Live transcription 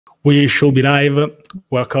We should be live.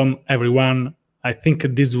 Welcome, everyone. I think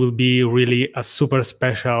this will be really a super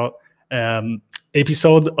special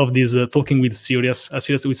episode of this Talking with series. A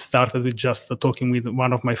series we started with just talking with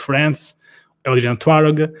one of my friends, Adrian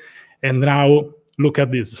Tuareg. And now, look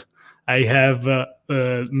at this. I have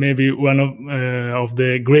maybe one of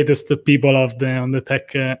the greatest people on the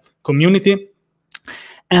tech community.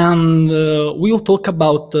 And we will talk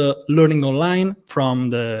about learning online from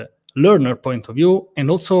the learner point of view and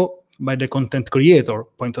also by the content creator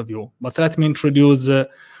point of view. But let me introduce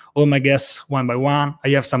all my guests one by one. I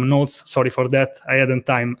have some notes. Sorry for that. I hadn't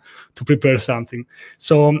time to prepare something.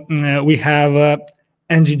 So we have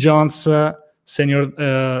Angie Jones,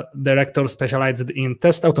 Senior Director specialized in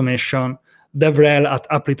test automation, DevRel at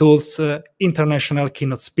ApplyTools, international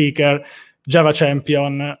keynote speaker, Java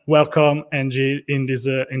champion. Welcome, Angie, in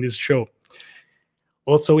this show.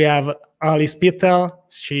 Also, we have Ali Spittel.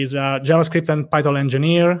 She's a JavaScript and Python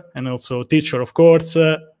engineer and also teacher, of course,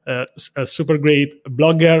 a super great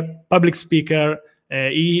blogger, public speaker.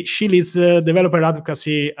 She leads developer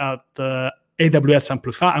advocacy at AWS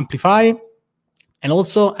Amplify. And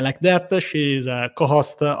also, I like that, she's a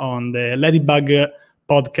co-host on the Ladybug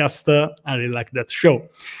podcast. I really like that show.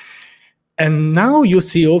 And now you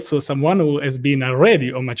see also someone who has been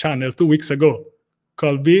already on my channel 2 weeks ago,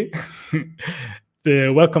 Colby.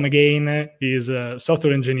 Welcome again. He's a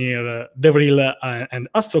software engineer, DevRel, and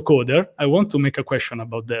astrocoder. I want to make a question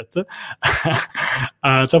about that.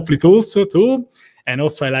 At ApplyTools too. And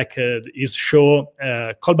also I like his show,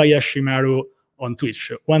 Kobayashi Maru on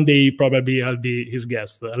Twitch. One day probably I'll be his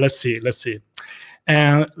guest. Let's see.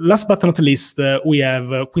 And last but not least, we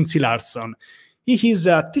have Quincy Larson. He is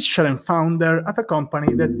a teacher and founder at a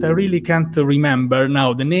company that I really can't remember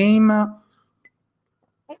now the name.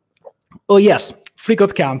 Oh yes,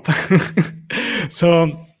 FreeCode Camp.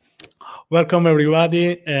 So welcome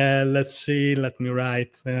everybody. Let's see, let me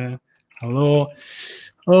write hello.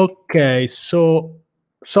 Okay, so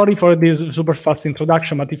sorry for this super fast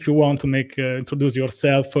introduction, but if you want to introduce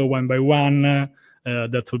yourself one by one,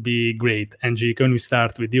 that would be great. Angie, can we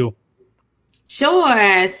start with you?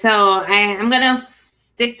 Sure. So I'm going to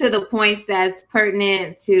stick to the points that's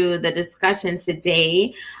pertinent to the discussion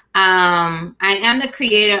today. I am the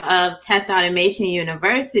creator of Test Automation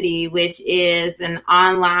University, which is an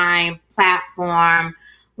online platform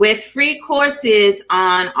with free courses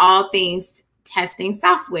on all things testing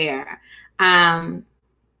software. I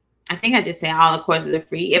think I just said all the courses are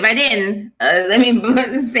free. If I didn't, let me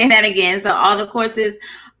say that again. So all the courses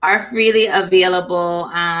are freely available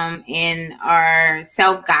and are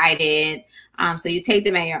self-guided. So you take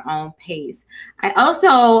them at your own pace. I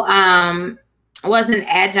also was an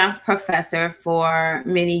adjunct professor for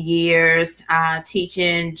many years,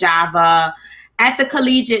 teaching Java at the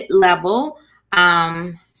collegiate level.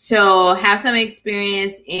 So have some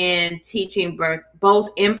experience in teaching both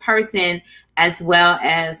in person as well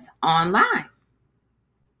as online.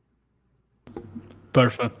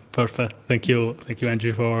 Perfect. Thank you,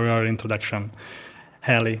 Angie, for your introduction.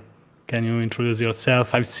 Hallie, can you introduce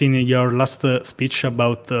yourself? I've seen your last speech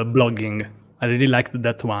about blogging. I really liked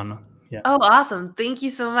that one. Yeah. Oh, awesome. Thank you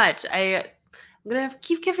so much. I'm going to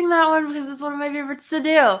keep giving that one because it's one of my favorites to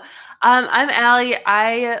do. I'm Allie.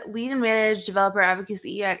 I lead and manage developer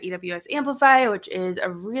advocacy at AWS Amplify, which is a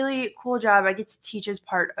really cool job. I get to teach as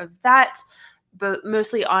part of that, but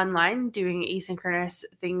mostly online, doing asynchronous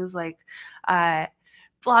things like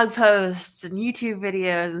blog posts and YouTube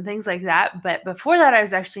videos and things like that. But before that, I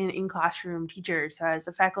was actually an in-classroom teacher. So I was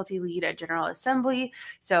the faculty lead at General Assembly.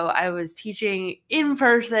 So I was teaching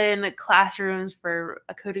in-person classrooms for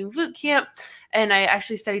a coding boot camp. And I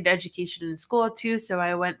actually studied education in school too. So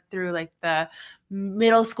I went through like the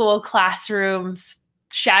middle school classrooms,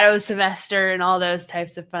 shadow semester, and all those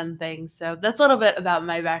types of fun things. So that's a little bit about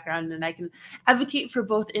my background. And I can advocate for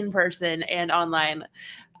both in-person and online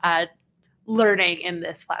learning in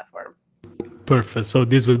this platform. Perfect. So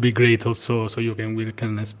this will be great also, so we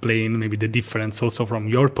can explain maybe the difference also from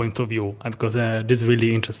your point of view, because this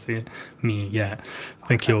really interested me. Yeah,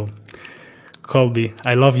 thank you. Colby,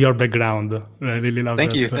 I love your background. I really love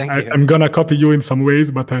it. Thank you. I'm gonna copy you in some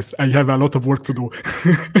ways, but I have a lot of work to do.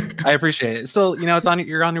 I appreciate it. Still,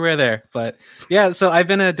 you're on your way there. But yeah, so I've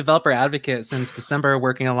been a developer advocate since December,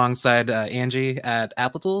 working alongside Angie at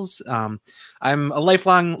ApplyTools. I'm a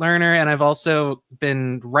lifelong learner, and I've also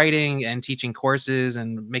been writing and teaching courses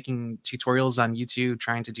and making tutorials on YouTube,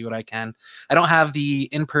 trying to do what I can. I don't have the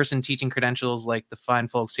in-person teaching credentials like the fine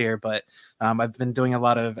folks here, but I've been doing a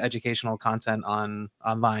lot of educational content online,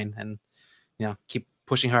 and keep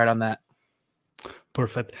pushing hard on that.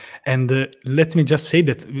 Perfect. And let me just say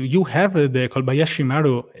that you have the Kobayashi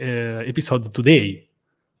Maru episode today.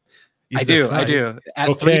 I do at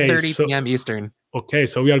 3:30 p.m. Eastern. Okay,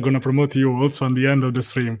 so we are going to promote you also on the end of the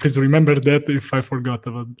stream. Please remember that if I forgot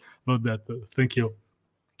about that. Thank you.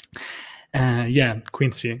 Yeah,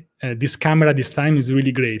 Quincy, this camera this time is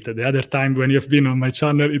really great. The other time when you've been on my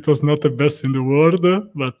channel, it was not the best in the world,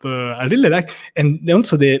 but I really like. And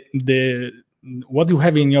also the what you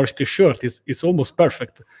have in your t-shirt is almost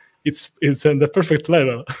perfect. It's in the perfect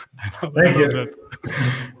level. Thank you. That.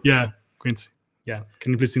 Yeah, Quincy. Yeah,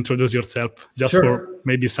 can you please introduce yourself? Just Sure. For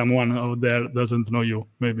maybe someone out there doesn't know you.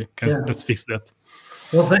 Maybe let's fix that.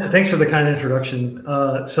 Well, thanks for the kind introduction.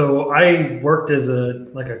 So I worked as a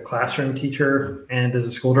classroom teacher and as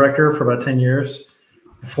a school director for about 10 years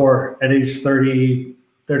before, at age 30,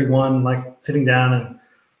 31, like sitting down and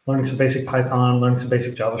learning some basic Python, learning some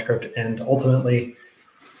basic JavaScript, and ultimately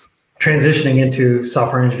transitioning into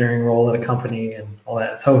software engineering role at a company and all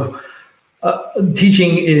that. So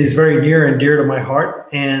teaching is very near and dear to my heart.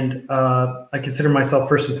 And I consider myself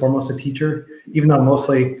first and foremost a teacher, even though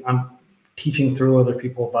mostly I'm teaching through other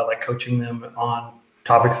people by like coaching them on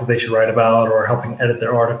topics that they should write about or helping edit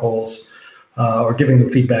their articles or giving them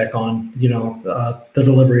feedback on, the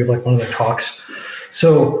delivery of like one of their talks.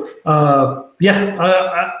 So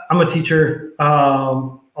I'm a teacher.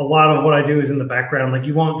 A lot of what I do is in the background. Like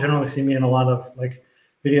you won't generally see me in a lot of like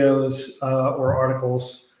videos or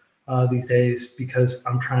articles these days because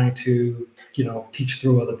I'm trying to, teach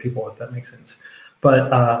through other people, if that makes sense.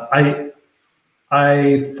 But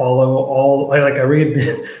I follow I read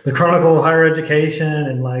the Chronicle of Higher Education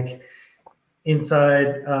and like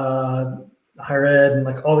Inside Higher Ed and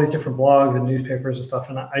like all these different blogs and newspapers and stuff.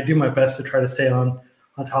 And I do my best to try to stay on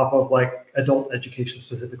top of like adult education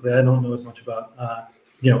specifically. I don't know as much about,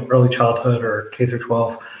 early childhood or K through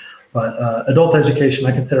 12, but adult education,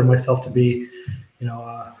 I consider myself to be,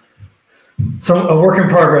 a work in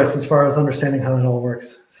progress as far as understanding how that all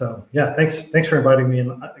works. So yeah, thanks for inviting me.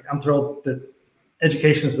 And I'm thrilled that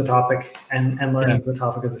education is the topic and learning is the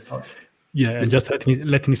topic of this talk. Yeah, and just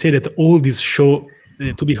let me say that all this show,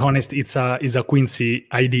 to be honest, is a Quincy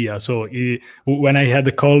idea. So when I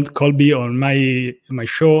had Colby on my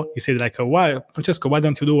show, he said like, "Why, Francesco? Why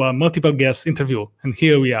don't you do a multiple guest interview?" And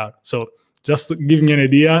here we are. So just give me an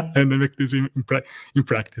idea and make this in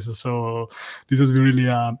practice. So this has been really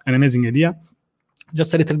an amazing idea.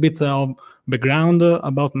 Just a little bit of background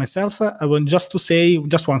about myself. I want just to say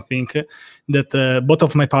just one thing, that both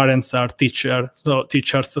of my parents are teachers.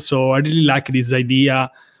 So I really like this idea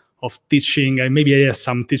of teaching. Maybe I have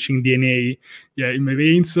some teaching DNA in my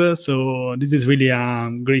veins. So this is really a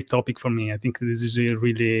great topic for me. I think this is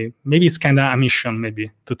really, maybe it's kind of a mission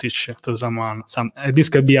maybe to teach to someone. This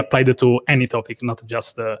could be applied to any topic, not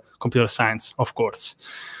just computer science, of course.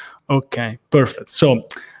 Okay, perfect. So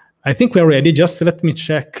I think we're ready. Just let me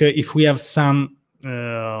check if we have some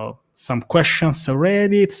questions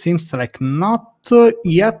already. It seems like not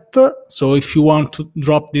yet. So if you want to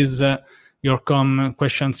drop these your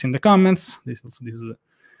questions in the comments, this is a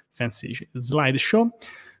fancy slideshow.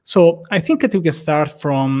 So I think that we can start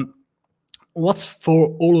from what's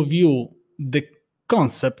for all of you the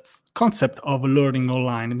concept of learning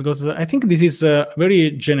online, because I think this is a very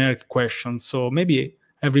generic question. So maybe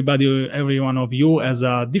every one of you has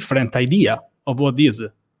a different idea of what is.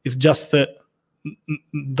 It's just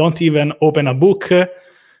don't even open a book,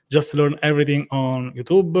 just learn everything on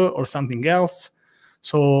YouTube or something else.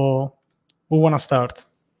 So who want to start?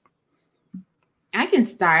 I can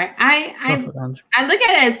start. I look at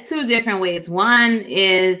it as two different ways. One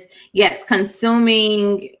is, yes,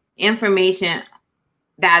 consuming information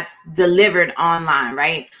that's delivered online,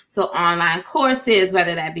 right? So online courses,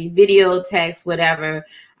 whether that be video, text, whatever.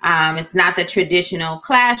 It's not the traditional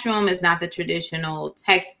classroom. It's not the traditional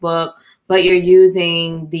textbook, but you're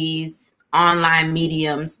using these online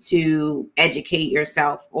mediums to educate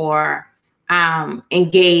yourself or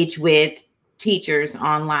engage with teachers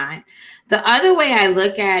online. The other way I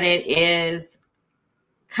look at it is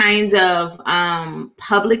kind of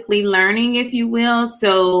publicly learning, if you will.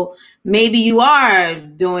 So maybe you are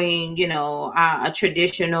doing, a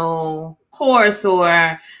traditional course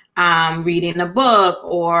or reading a book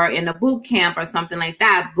or in a boot camp or something like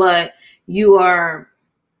that, but you are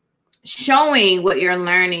showing what you're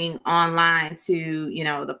learning online to,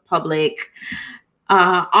 the public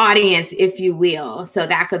audience, if you will. So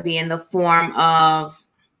that could be in the form of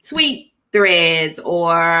tweet threads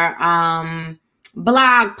or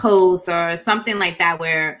blog posts or something like that,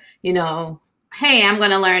 where, hey, I'm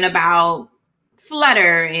going to learn about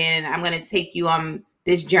Flutter and I'm going to take you on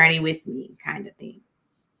this journey with me, kind of thing.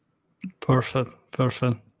 Perfect.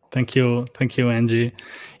 Thank you, Angie.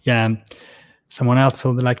 Yeah, someone else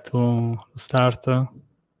would like to start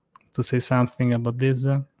to say something about this?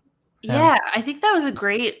 Yeah, I think that was a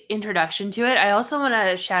great introduction to it. I also want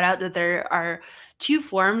to shout out that there are two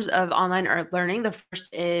forms of online art learning. The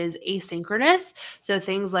first is asynchronous. So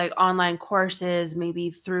things like online courses, maybe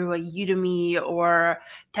through a Udemy or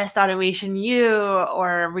Test Automation U,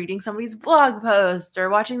 or reading somebody's blog post or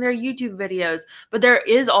watching their YouTube videos. But there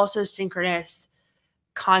is also synchronous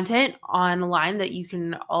content online that you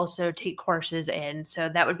can also take courses in. So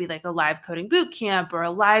that would be like a live coding boot camp or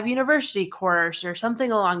a live university course or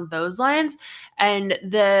something along those lines. And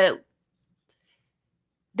there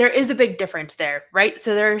is a big difference there, right?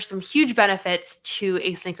 So there are some huge benefits to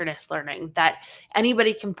asynchronous learning that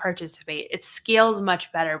anybody can participate. It scales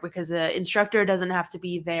much better because the instructor doesn't have to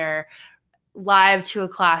be there live to a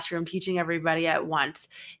classroom teaching everybody at once.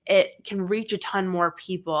 It can reach a ton more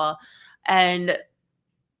people. And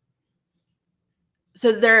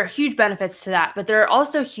so there are huge benefits to that, but there are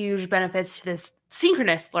also huge benefits to this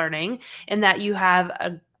synchronous learning in that you have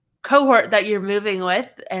a cohort that you're moving with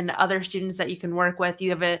and other students that you can work with.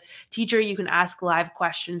 You have a teacher you can ask live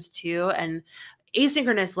questions to, and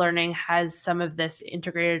asynchronous learning has some of this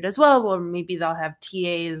integrated as well, where maybe they'll have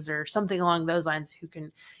TAs or something along those lines who can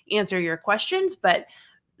answer your questions. But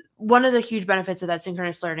one of the huge benefits of that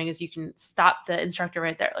synchronous learning is you can stop the instructor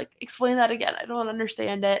right there, like, explain that again, I don't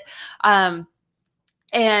understand it.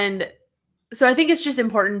 And so I think it's just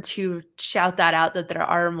important to shout that out, that there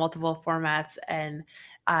are multiple formats and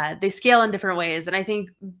they scale in different ways. And I think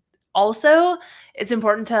also it's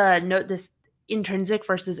important to note this intrinsic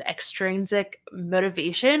versus extrinsic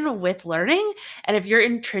motivation with learning. And if you're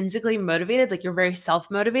intrinsically motivated, like you're very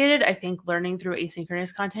self-motivated, I think learning through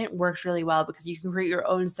asynchronous content works really well because you can create your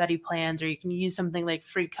own study plans, or you can use something like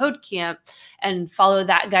Free Code Camp and follow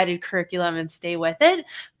that guided curriculum and stay with it.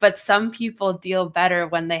 But some people deal better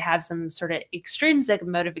when they have some sort of extrinsic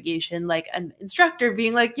motivation, like an instructor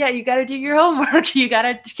being like, yeah, you got to do your homework, you got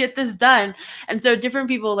to get this done. And so different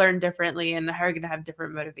people learn differently and are going to have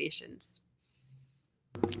different motivations.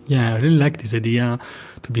 Yeah, I really like this idea.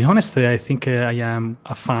 To be honest, I think I am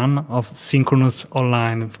a fan of synchronous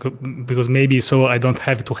online because maybe so I don't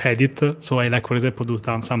have to edit. So I like, for example, do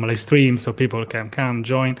some live streams so people can come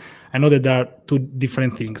join. I know that there are two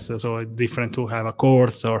different things. So it's different to have a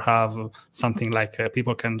course or have something like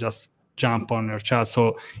people can just jump on your chat.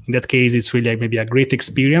 So in that case, it's really maybe a great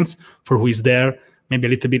experience for who is there, maybe a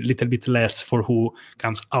little bit less for who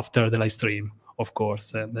comes after the live stream, of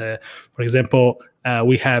course. And for example,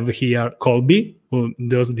 we have here Colby, who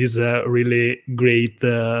does these really great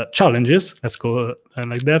challenges. Let's go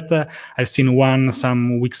like that. I've seen one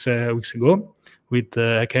some weeks ago with,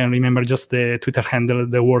 I can remember just the Twitter handle,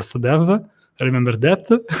 the worst dev. I remember that.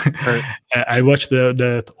 Right. I watched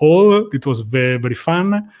that all. It was very, very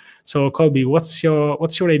fun. So Colby, what's your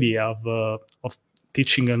idea of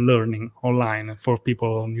teaching and learning online for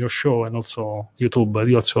people on your show and also YouTube?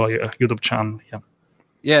 You also a YouTube channel, yeah.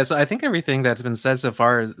 Yeah, so I think everything that's been said so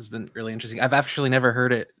far has been really interesting. I've actually never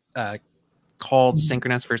heard it called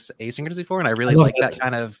synchronous versus asynchronous before, and I really like that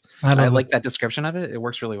kind of. I like that description of it. It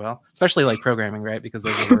works really well, especially like programming, right? Because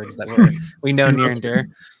those are words that we know near and dear.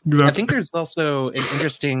 Exactly. I think there's also an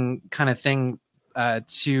interesting kind of thing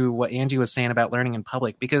to what Angie was saying about learning in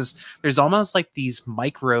public, because there's almost like these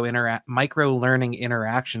micro learning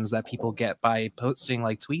interactions that people get by posting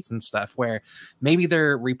like tweets and stuff, where maybe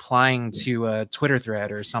they're replying to a Twitter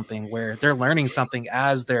thread or something where they're learning something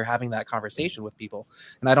as they're having that conversation with people.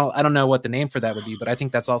 And I don't know what the name for that would be, but I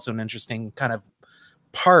think that's also an interesting kind of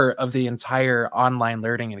part of the entire online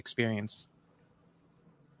learning and experience.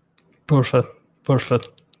 Perfect.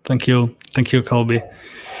 Thank you, Colby.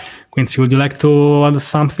 Quincy, would you like to add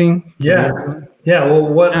something? Yeah. Well,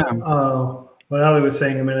 what Ali was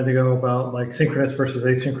saying a minute ago about like synchronous versus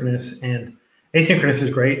asynchronous, and asynchronous is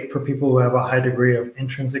great for people who have a high degree of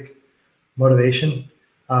intrinsic motivation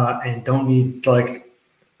and don't need, like,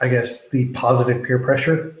 I guess, the positive peer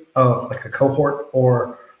pressure of like a cohort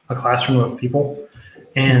or a classroom of people.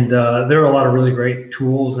 And there are a lot of really great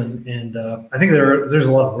tools, and I think there's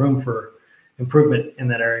a lot of room for improvement in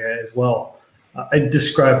that area as well. I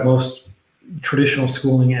describe most traditional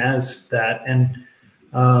schooling as that, and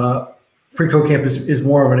Free Code Camp is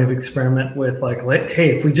more of an experiment with like,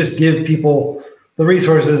 hey, if we just give people the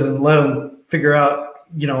resources and let them figure out,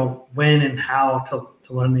 when and how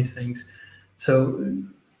to learn these things. So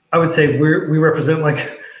I would say we represent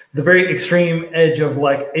like the very extreme edge of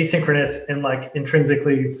like asynchronous and like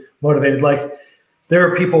intrinsically motivated. Like there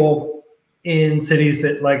are people in cities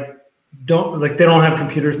that they don't have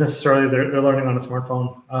computers necessarily. They're learning on a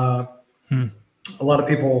smartphone. A lot of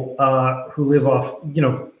people who live off,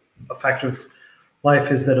 a fact of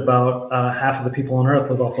life is that about half of the people on Earth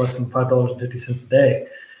live off less than $5.50 a day.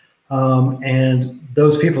 And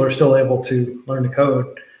those people are still able to learn to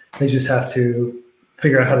code. They just have to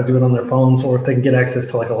figure out how to do it on their phones, or if they can get access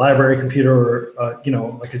to like a library computer or,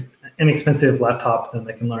 like an inexpensive laptop, then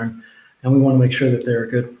they can learn. And we want to make sure that there are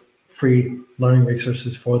good free learning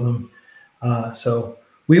resources for them. So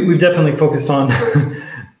we've definitely focused on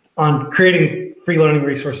on creating free learning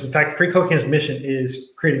resources. In fact, Free Code Camp's mission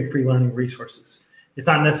is creating free learning resources. It's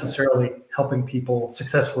not necessarily helping people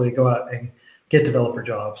successfully go out and get developer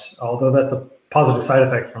jobs, although that's a positive side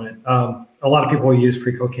effect from it. A lot of people use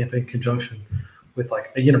Free Code Camp in conjunction with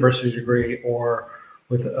like a university degree or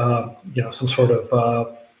with some sort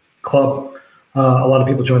of club. A lot of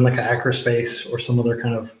people join like a hackerspace or some other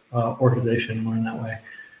kind of organization and learn that way.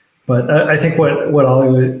 But I think what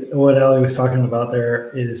Ali was talking about there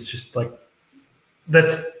is just like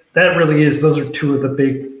that really is, those are two of the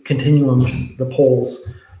big continuums, the poles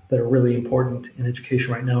that are really important in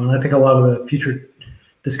education right now. And I think a lot of the future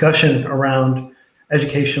discussion around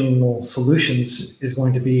educational solutions is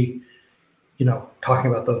going to be,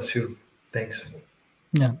 talking about those two things.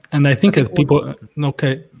 Yeah, and I think people.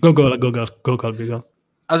 Okay, go.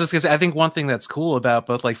 I was just gonna say, I think one thing that's cool about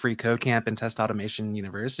both like Free Code Camp and Test Automation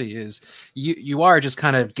University is you are just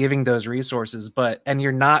kind of giving those resources, and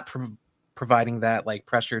you're not providing that like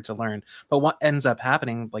pressure to learn. But what ends up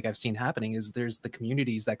happening, like I've seen happening, is there's the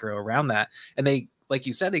communities that grow around that, and they, like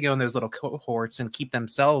you said, they go in those little cohorts and keep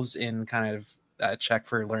themselves in kind of check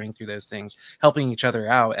for learning through those things, helping each other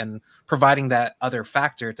out, and providing that other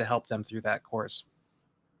factor to help them through that course.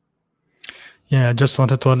 Yeah, I just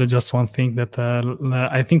wanted to add just one thing that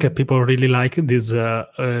I think people really like this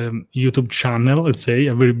YouTube channel, let's say,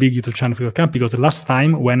 a very big YouTube channel for your camp, because the last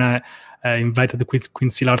time when I invited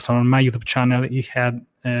Quincy Larson on my YouTube channel, it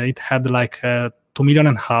had like 2.5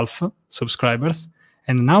 million subscribers.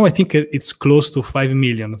 And now I think it's close to 5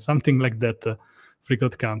 million, something like that, Free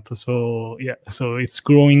Code Camp. So yeah, so it's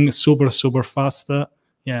growing super, super fast.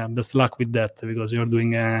 Yeah, best luck with that, because you're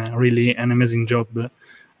doing really an amazing job.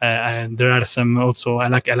 And there are some also, I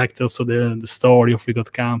liked also the story of Free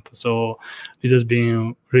Code Camp. So this has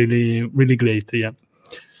been really, really great. Yeah.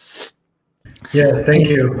 Yeah, thank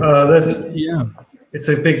you. It's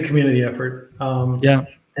a big community effort. Yeah.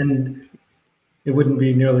 And it wouldn't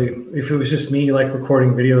be nearly, if it was just me like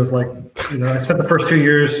recording videos, like, I spent the first 2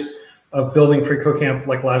 years of building Free Code Camp,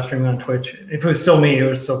 like live streaming on Twitch. If it was still me, it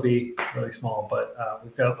would still be really small, but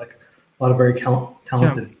we've got like a lot of very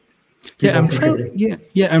talented. Yeah,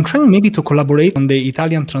 I'm trying maybe to collaborate on the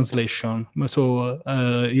Italian translation. So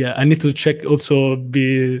I need to check also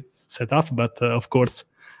be set up, but of course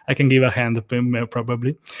I can give a hand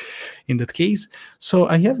probably in that case. So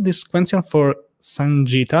I have this question for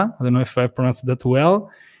Sanjita. I don't know if I pronounced that well.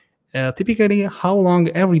 Typically, how long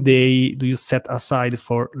every day do you set aside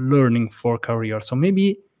for learning for career? So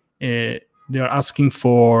maybe they're asking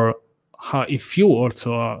for how, if you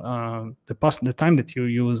also the time that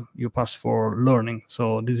you pass for learning.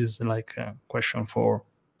 So this is like a question for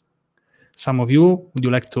some of you. Would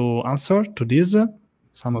you like to answer to this?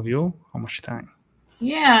 Some of you, how much time?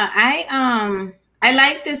 Yeah, I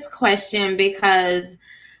like this question because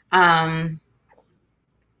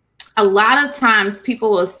a lot of times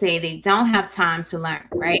people will say they don't have time to learn,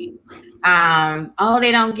 right?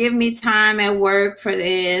 They don't give me time at work for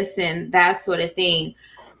this and that sort of thing.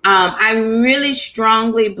 I really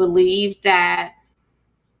strongly believe that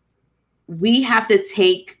we have to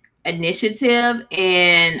take initiative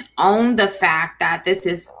and own the fact that this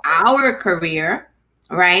is our career,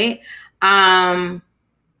 right? And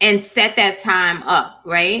set that time up,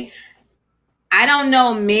 right? I don't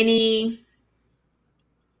know many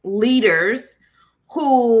leaders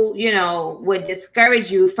who, would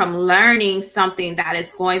discourage you from learning something that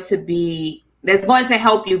is going to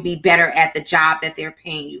help you be better at the job that they're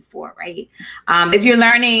paying you for, right? If you're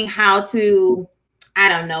learning how to,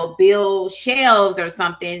 build shelves or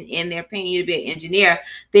something and they're paying you to be an engineer,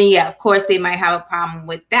 then yeah, of course they might have a problem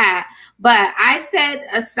with that. But I set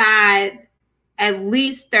aside at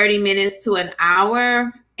least 30 minutes to an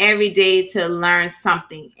hour every day to learn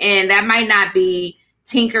something. And that might not be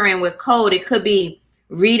tinkering with code. It could be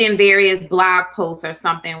reading various blog posts or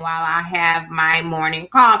something while I have my morning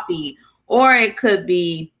coffee. Or it could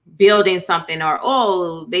be building something,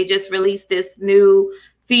 or, they just released this new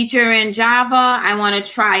feature in Java. I want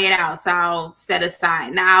to try it out. So I'll set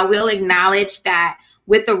aside. Now I will acknowledge that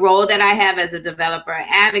with the role that I have as a developer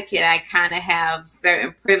advocate, I kind of have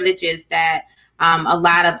certain privileges that a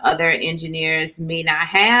lot of other engineers may not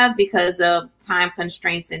have because of time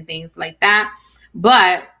constraints and things like that.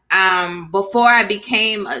 But before I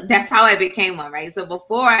became, that's how I became one, right? So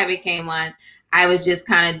before I became one, I was just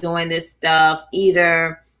kind of doing this stuff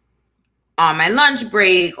either on my lunch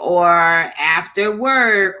break or after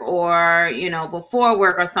work or, you know, before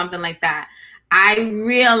work or something like that. I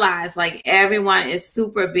realized like everyone is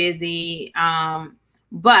super busy,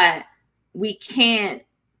 but we can't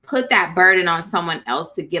put that burden on someone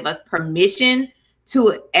else to give us permission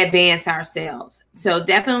to advance ourselves. So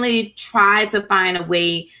definitely try to find a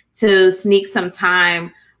way to sneak some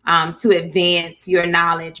time to advance your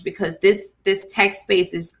knowledge, because this tech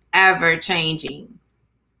space is ever changing.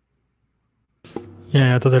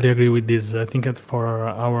 Yeah, I totally agree with this. I think that for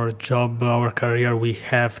our job, our career, we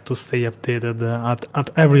have to stay updated at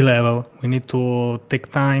every level. We need to take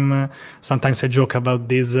time. Sometimes I joke about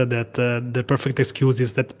this, that the perfect excuse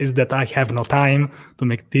is that I have no time to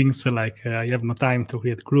make things, like I have no time to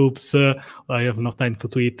create groups, or I have no time to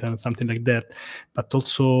tweet and something like that. But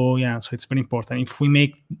also, yeah, so it's very important. If we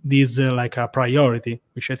make this like a priority,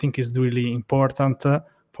 which I think is really important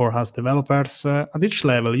for us developers, at each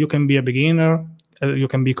level, you can be a beginner, you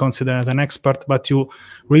can be considered as an expert, but you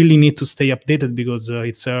really need to stay updated, because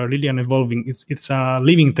it's really an evolving, it's a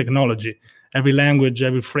living technology. Every language,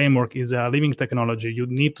 every framework is a living technology. You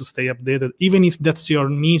need to stay updated, even if that's your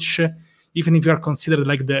niche, even if you are considered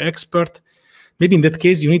like the expert. Maybe in that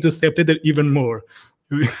case, you need to stay updated even more.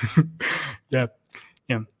 Yeah.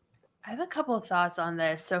 I have a couple of thoughts on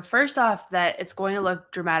this. So first off, that it's going to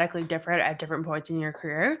look dramatically different at different points in your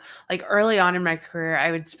career. Like early on in my career,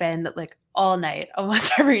 I would spend like all night,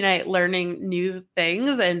 almost every night, learning new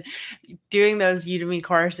things and doing those Udemy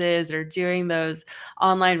courses or doing those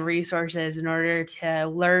online resources in order to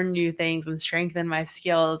learn new things and strengthen my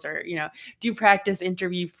skills, or, you know, do practice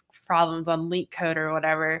interview problems on LeetCode or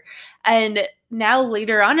whatever. And now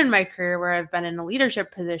later on in my career, where I've been in a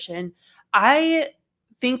leadership position, I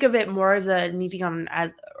think of it more as a needing on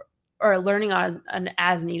as or learning on an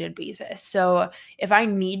as needed basis. So if I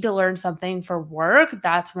need to learn something for work,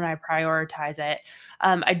 that's when I prioritize it.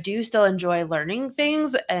 I do still enjoy learning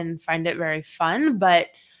things and find it very fun, but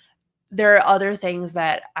there are other things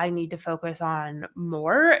that I need to focus on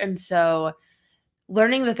more. And so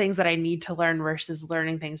learning the things that I need to learn versus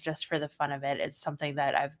learning things just for the fun of it is something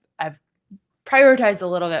that I've prioritized a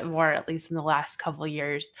little bit more, at least in the last couple of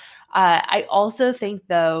years. I also think,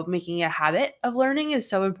 though, making a habit of learning is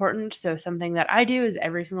so important. So something that I do is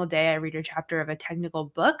every single day I read a chapter of a technical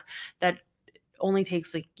book that only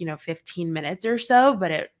takes 15 minutes or so,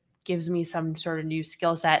 but it gives me some sort of new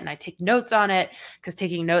skill set, and I take notes on it, because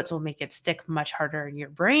taking notes will make it stick much harder in your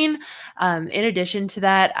brain. In addition to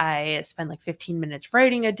that, I spend 15 minutes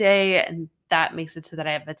writing a day, and that makes it so that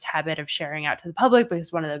I have this habit of sharing out to the public,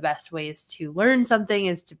 because one of the best ways to learn something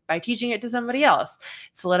is by teaching it to somebody else.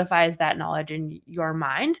 It solidifies that knowledge in your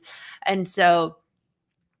mind. And so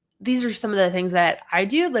these are some of the things that I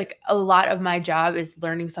do. Like, a lot of my job is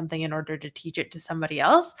learning something in order to teach it to somebody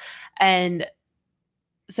else. And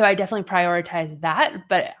so I definitely prioritize that,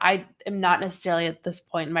 but I am not necessarily at this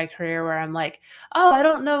point in my career where I'm like, oh, I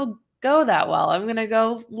don't know Go that well, I'm going to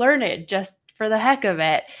go learn it just for the heck of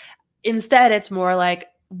it. Instead, it's more like,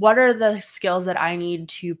 what are the skills that I need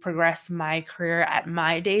to progress my career at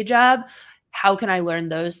my day job? How can I learn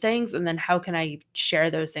those things? And then how can I share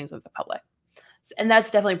those things with the public? And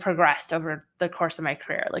that's definitely progressed over the course of my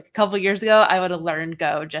career. Like a couple of years ago, I would have learned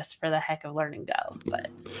Go just for the heck of learning Go, but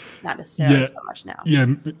not necessarily so much now. Yeah,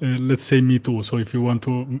 let's say me too. So if you want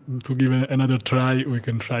to give another try, we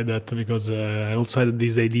can try that, because I also had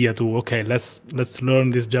this idea to, okay, let's learn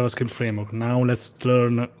this JavaScript framework. Now let's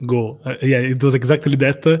learn Go. Yeah, it was exactly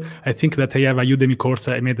that. I think that I have a Udemy course.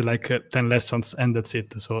 I made 10 lessons and that's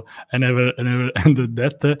it. So I never ended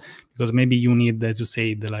that, because maybe you need, as you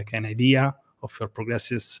said, an idea of your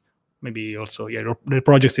progresses, maybe also the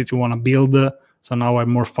projects that you want to build. So now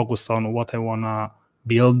I'm more focused on what I want to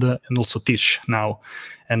build and also teach now.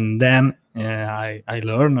 And then I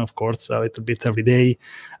learn, of course, a little bit every day.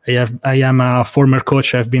 I am a former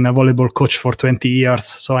coach. I've been a volleyball coach for 20 years.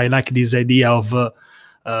 So I like this idea of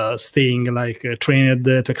staying trained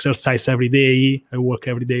to exercise every day. I work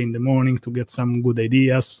every day in the morning to get some good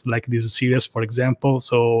ideas, like this series, for example.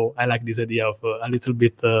 So I like this idea of a little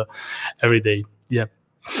bit every day. Yeah.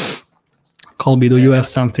 Colby, do you have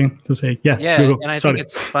something to say? Yeah, and I think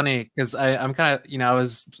it's funny because I'm kind of, I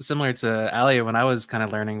was similar to Ali when I was kind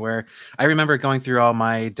of learning, where I remember going through all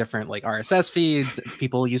my different like RSS feeds.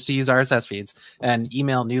 People used to use RSS feeds and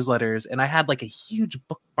email newsletters, and I had like a huge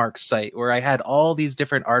bookmark site where I had all these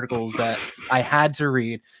different articles that I had to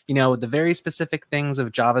read, the very specific things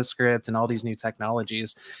of JavaScript and all these new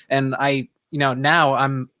technologies. And I, now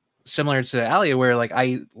I'm similar to Ali, where like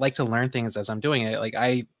I like to learn things as I'm doing it. Like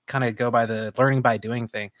I kind of go by the learning by doing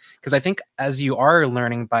thing, because I think as you are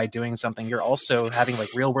learning by doing something, you're also having like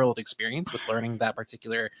real world experience with learning that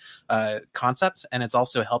particular concept, and it's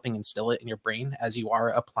also helping instill it in your brain as you are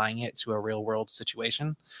applying it to a real world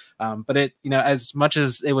situation. But it, as much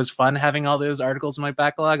as it was fun having all those articles in my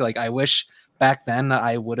backlog, like I wish back then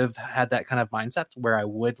I would have had that kind of mindset where I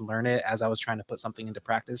would learn it as I was trying to put something into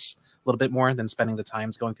practice a little bit more than spending the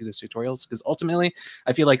times going through those tutorials. Because ultimately,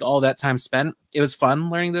 I feel like all that time spent, it was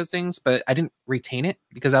fun learning those things, but I didn't retain it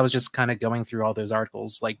because I was just kind of going through all those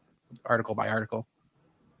articles, like article by article.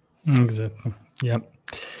 Exactly. Yeah.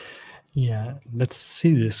 Yeah. Let's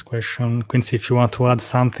see this question, Quincy. If you want to add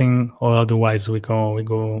something, or otherwise we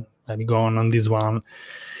go on this one.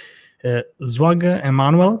 Zwag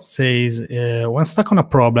Emmanuel says, when stuck on a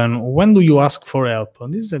problem, when do you ask for help?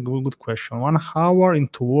 And this is a good question. 1 hour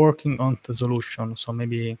into working on the solution. So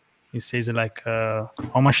maybe he says like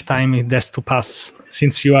how much time it has to pass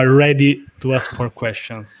since you are ready to ask for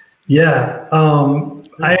questions. Yeah.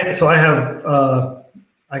 I have,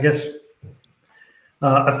 I guess,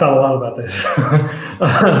 I've thought a lot about this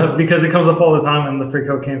because it comes up all the time in the Free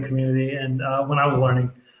Code Camp community. And when I was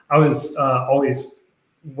learning, I was always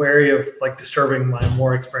wary of like disturbing my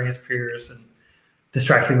more experienced peers and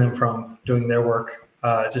distracting them from doing their work,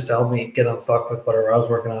 just to help me get unstuck with whatever I was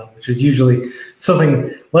working on, which is usually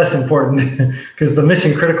something less important because the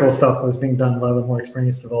mission critical stuff was being done by the more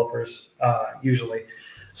experienced developers usually.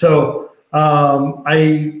 So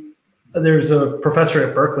there's a professor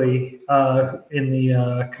at Berkeley in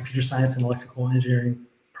the computer science and electrical engineering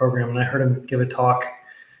program, and I heard him give a talk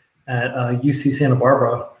at UC Santa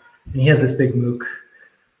Barbara, and he had this big MOOC.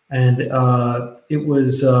 And it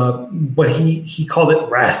was what he called it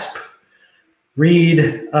RASP: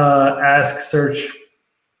 read, ask, search,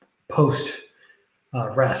 post,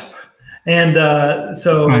 RASP. And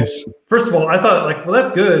so nice. First of all, I thought like, well,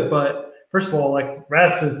 that's good. But first of all, like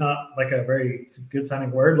RASP is not like a very good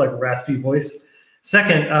sounding word, like raspy voice.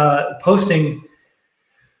 Second, posting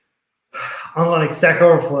on like Stack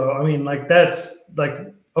Overflow. I mean, like that's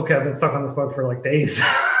like, okay, I've been stuck on this bug for like days.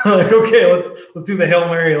 Like, okay, let's do the Hail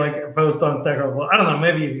Mary like post on Stack Overflow. I don't know,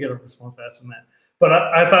 maybe you can get a response faster than that. But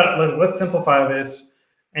I thought let's simplify this,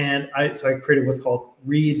 and so I created what's called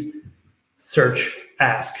read, search,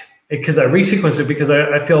 ask, because I resequenced it because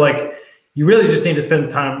I feel like you really just need to spend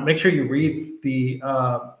time. Make sure you read the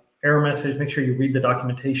error message. Make sure you read the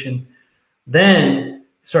documentation, then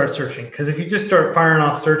start searching. Because if you just start firing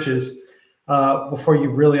off searches before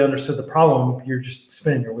you've really understood the problem, you're just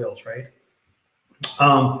spinning your wheels, right?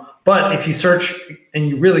 But if you search and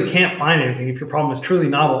you really can't find anything, if your problem is truly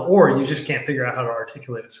novel, or you just can't figure out how to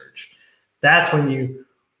articulate a search, that's when you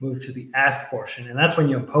move to the ask portion. And that's when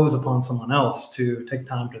you impose upon someone else to take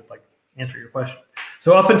time to like answer your question.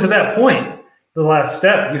 So up until that point, the last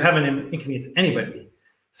step, you haven't inconvenienced anybody.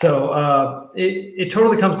 So it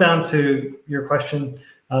totally comes down to your question,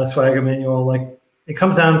 Swag Emmanuel. Like it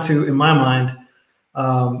comes down to, in my mind,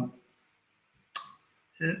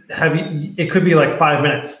 it could be like 5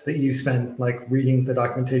 minutes that you spend like reading the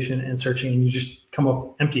documentation and searching, and you just come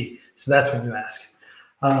up empty. So that's when you ask.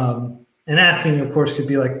 And asking, of course, could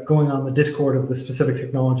be like going on the Discord of the specific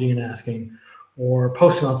technology and asking, or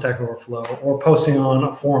posting on Stack Overflow, or posting on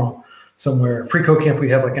a forum somewhere. Free Code Camp, we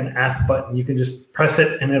have like an ask button. You can just press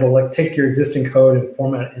it and it'll like take your existing code and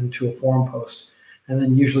format it into a forum post. And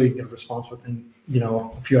then usually you get a response within,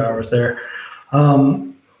 a few hours there.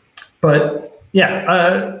 But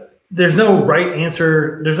yeah, there's no right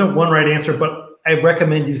answer. There's no one right answer, but I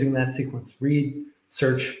recommend using that sequence: read,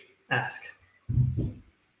 search, ask.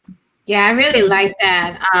 Yeah, I really like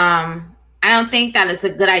that. I don't think that it's a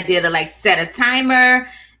good idea to like set a timer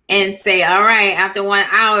and say, all right, after 1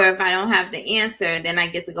 hour, if I don't have the answer, then I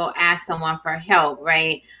get to go ask someone for help,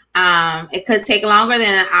 right? It could take longer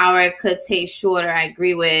than an hour. It could take shorter. I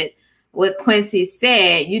agree with what Quincy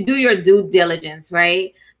said. You do your due diligence,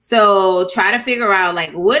 right? So try to figure out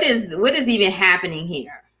like what is even happening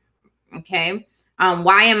here. Okay.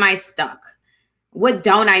 Why am I stuck? What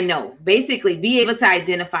don't I know? Basically be able to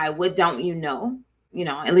identify what don't you know,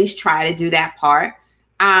 at least try to do that part.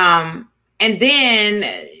 And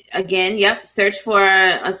then again, yep, search for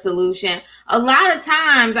a solution. A lot of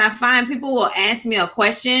times I find people will ask me a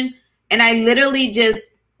question and I literally just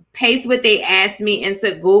paste what they asked me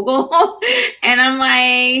into Google and I'm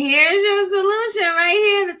like, here's your solution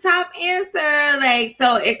right here, the top answer. Like,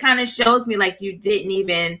 so it kind of shows me like you didn't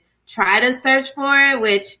even try to search for it,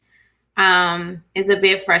 which is a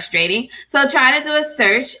bit frustrating. So try to do a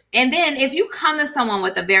search. And then if you come to someone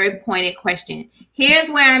with a very pointed question,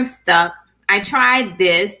 here's where I'm stuck. I tried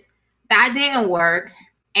this, that didn't work,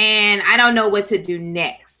 and I don't know what to do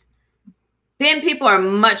next. Then people are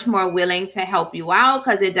much more willing to help you out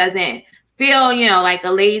because it doesn't feel, you know, like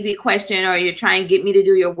a lazy question or you're trying to get me to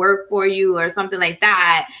do your work for you or something like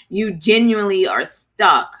that. You genuinely are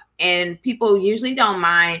stuck, and people usually don't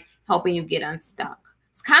mind helping you get unstuck.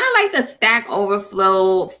 It's kind of like the Stack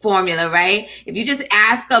Overflow formula, right? If you just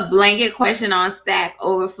ask a blanket question on Stack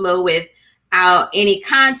Overflow without any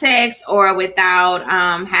context or without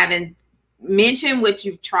having mentioned what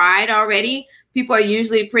you've tried already, people are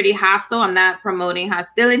usually pretty hostile. I'm not promoting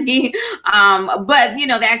hostility, but you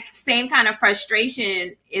know, that same kind of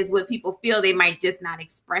frustration is what people feel. They might just not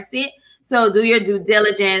express it. So do your due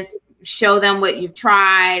diligence, show them what you've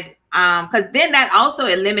tried, because then that also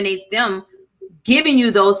eliminates them giving you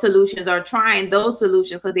those solutions or trying those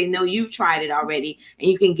solutions because they know you've tried it already and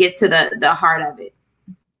you can get to the heart of it.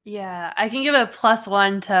 Yeah, I can give a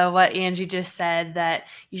 +1 to what Angie just said, that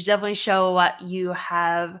you should definitely show what you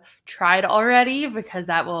have tried already, because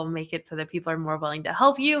that will make it so that people are more willing to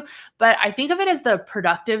help you. But I think of it as the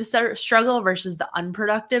productive struggle versus the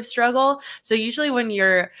unproductive struggle. So usually when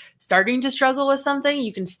you're starting to struggle with something,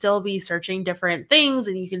 you can still be searching different things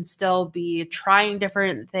and you can still be trying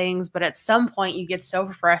different things. But at some point you get so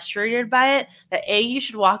frustrated by it that A, you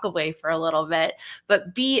should walk away for a little bit.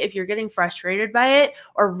 But B, if you're getting frustrated by it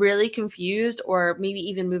or really confused or maybe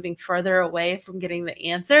even moving further away from getting the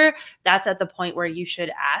answer, that's at the point where you should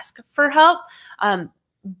ask for help.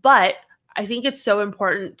 But I think it's so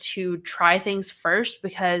important to try things first,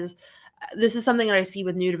 because this is something that I see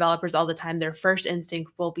with new developers all the time. Their first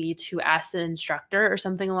instinct will be to ask an instructor or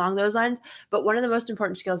something along those lines. But one of the most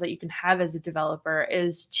important skills that you can have as a developer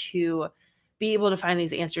is to be able to find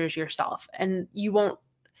these answers yourself. And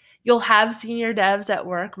you'll have senior devs at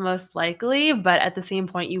work most likely, but at the same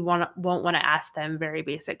point, you won't want to ask them very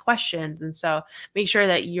basic questions. And so make sure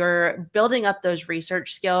that you're building up those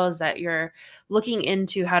research skills, that you're looking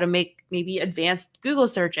into how to make maybe advanced Google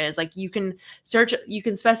searches. Like you can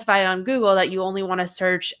specify on Google that you only want to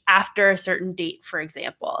search after a certain date, for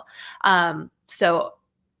example. So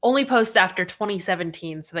only post after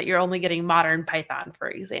 2017 so that you're only getting modern Python, for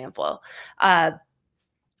example.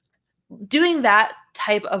 Doing that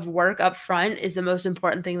type of work up front is the most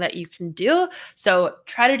important thing that you can do. So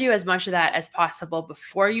try to do as much of that as possible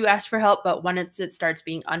before you ask for help. But when it starts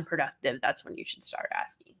being unproductive, that's when you should start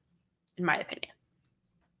asking, in my opinion.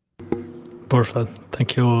 Perfect.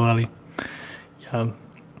 Thank you, Ali. Yeah.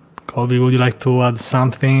 Colby, would you like to add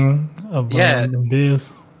something about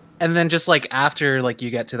this? And then just like after like you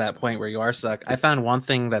get to that point where you are stuck, I found one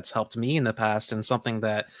thing that's helped me in the past, and something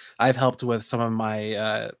that I've helped with some of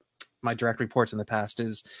my my direct reports in the past,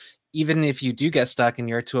 is even if you do get stuck and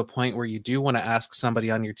you're to a point where you do want to ask somebody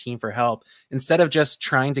on your team for help, instead of just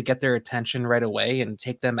trying to get their attention right away and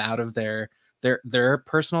take them out of their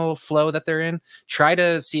personal flow that they're in, try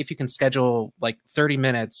to see if you can schedule like 30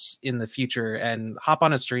 minutes in the future and hop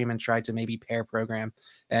on a stream and try to maybe pair program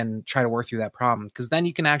and try to work through that problem. Because then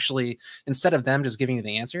you can actually, instead of them just giving you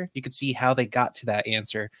the answer, you could see how they got to that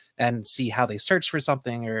answer and see how they searched for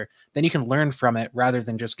something, or then you can learn from it rather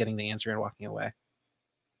than just getting the answer and walking away.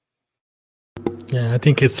 Yeah, I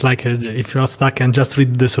think it's like if you're stuck and just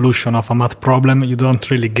read the solution of a math problem, you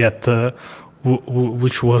don't really get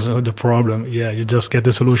which was the problem. Yeah, you just get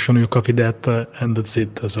the solution, you copy that, and that's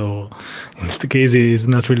it. So in that case, it's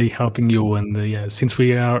not really helping you. And yeah, since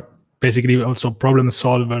we are basically also problem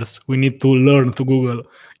solvers, we need to learn to Google.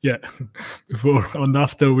 Yeah, before and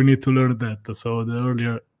after we need to learn that. So the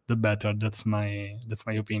earlier, the better. That's my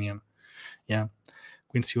opinion. Yeah.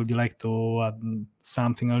 Quincy, would you like to add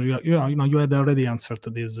something? Or you had already answered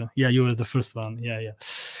to this. Yeah, you were the first one. Yeah.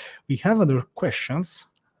 We have other questions.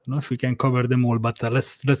 I don't know if we can cover them all, but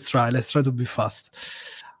let's try. Let's try to be fast.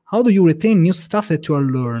 How do you retain new stuff that you are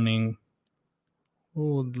learning?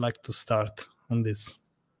 Who would like to start on this?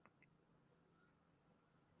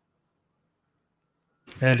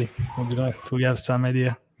 Ellie, would you like to have some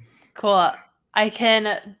idea? Cool. I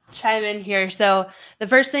can chime in here. So the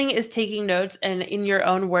first thing is taking notes, and in your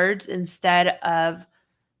own words, instead of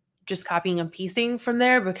just copying and pasting from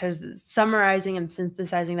there, because summarizing and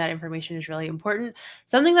synthesizing that information is really important.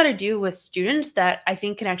 Something that I do with students that I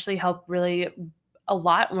think can actually help really a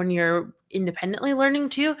lot when you're independently learning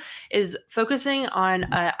too is focusing on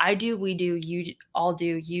I do, we do, you all do,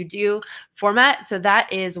 you do format. So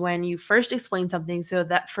that is when you first explain something, so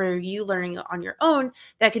that for you learning on your own,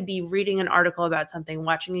 that could be reading an article about something,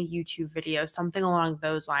 watching a YouTube video, something along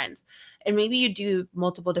those lines. And maybe you do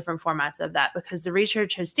multiple different formats of that, because the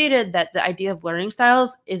research has stated that the idea of learning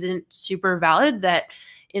styles isn't super valid, that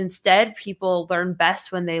instead people learn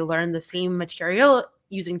best when they learn the same material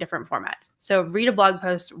using different formats. So read a blog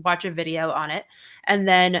post, watch a video on it, and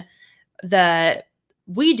then the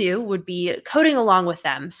we do would be coding along with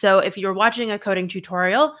them. So if you're watching a coding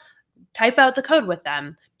tutorial, type out the code with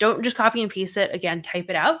them. Don't just copy and paste it. Again, type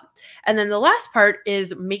it out. And then the last part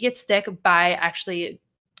is make it stick by actually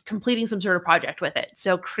completing some sort of project with it.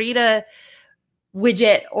 So create a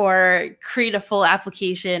widget or create a full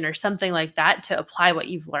application or something like that to apply what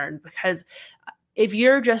you've learned. Because if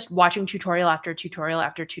you're just watching tutorial after tutorial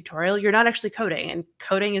after tutorial, you're not actually coding. And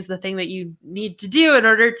coding is the thing that you need to do in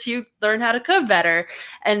order to learn how to code better.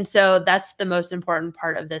 And so that's the most important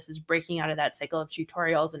part of this, is breaking out of that cycle of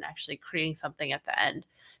tutorials and actually creating something at the end.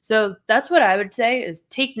 So that's what I would say, is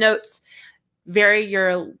take notes, vary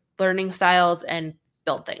your learning styles, and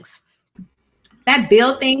build things. That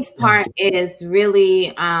build things part is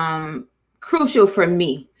really crucial for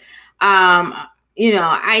me. You know,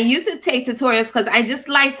 I used to take tutorials because I just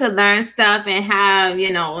like to learn stuff and have,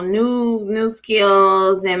 you know, new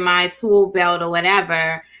skills in my tool belt or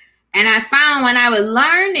whatever. And I found when I would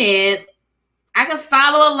learn it, I could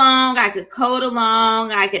follow along, I could code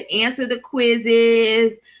along, I could answer the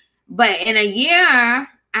quizzes. But in a year,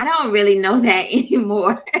 I don't really know that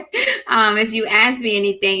anymore. If you ask me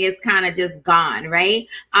anything, it's kind of just gone, right?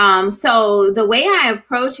 So the way I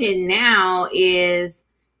approach it now is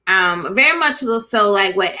very much so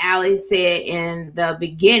like what Allie said in the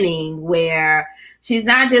beginning, where she's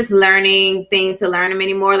not just learning things to learn them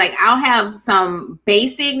anymore. Like, I'll have some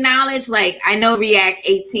basic knowledge. Like, I know React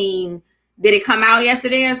 18, did it come out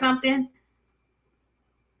yesterday or something?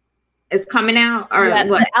 It's coming out, or yeah,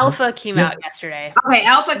 what? The alpha came out yesterday. Okay,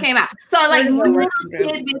 alpha came out. So like little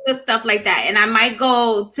tidbits of stuff like that. And I might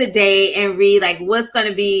go today and read like what's going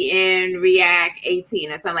to be in React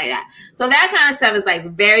 18 or something like that. So that kind of stuff is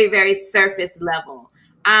like very, very surface level.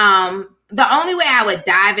 The only way I would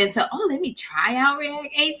dive into, oh, let me try out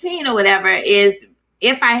React 18 or whatever, is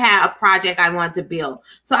if I had a project I want to build.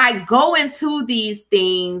 So I go into these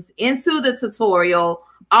things, into the tutorial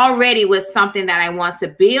already with something that I want to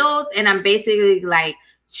build. And I'm basically like,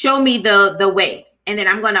 show me the way, and then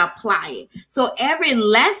I'm going to apply it. So every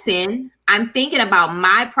lesson, I'm thinking about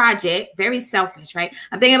my project, very selfish, right?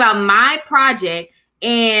 I'm thinking about my project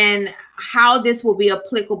and how this will be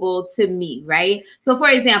applicable to me, right? So for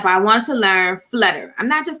example, I want to learn Flutter. I'm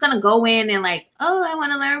not just going to go in and like, oh, I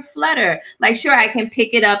want to learn Flutter. Like, sure, I can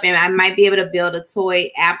pick it up and I might be able to build a toy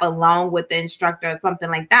app along with the instructor or something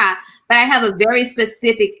like that. But I have a very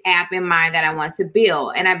specific app in mind that I want to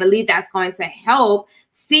build. And I believe that's going to help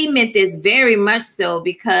cement this very much so,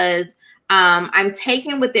 because I'm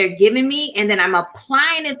taking what they're giving me and then I'm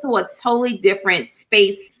applying it to a totally different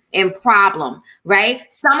space and problem,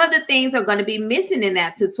 right? Some of the things are going to be missing in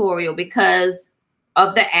that tutorial because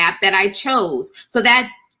of the app that I chose. So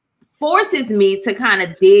that forces me to kind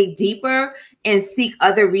of dig deeper and seek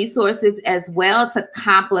other resources as well to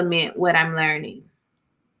complement what I'm learning.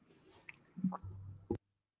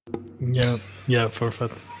 Yeah,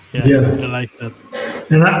 perfect. Yeah, I like that.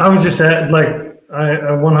 And I would just add, like, I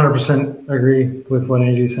 100% agree with what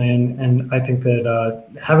Angie's saying. And I think that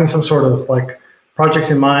having some sort of like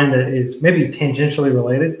project in mind that is maybe tangentially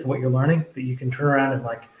related to what you're learning, that you can turn around and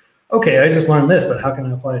like, okay, I just learned this, but how can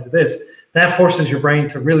I apply it to this? That forces your brain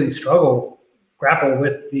to really grapple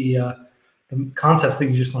with the concepts that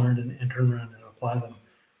you just learned and turn around and apply them.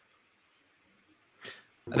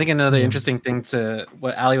 I think another interesting thing to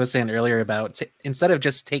what Ali was saying earlier about instead of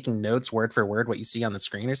just taking notes word for word what you see on the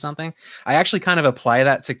screen or something, I actually kind of apply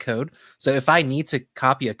that to code. So if I need to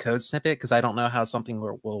copy a code snippet because I don't know how something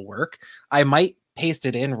will work, I might paste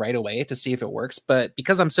it in right away to see if it works. But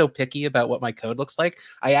because I'm so picky about what my code looks like,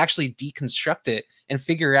 I actually deconstruct it and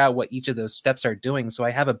figure out what each of those steps are doing. So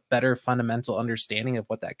I have a better fundamental understanding of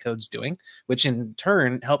what that code's doing, which in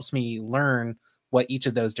turn helps me learn what each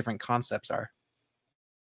of those different concepts are.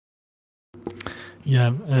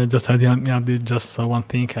 Yeah, just adding just one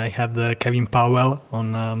thing. I had Kevin Powell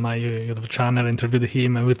on my YouTube channel, interviewed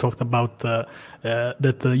him, and we talked about that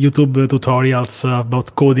YouTube tutorials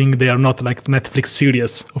about coding. They are not like Netflix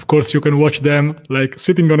series. Of course, you can watch them like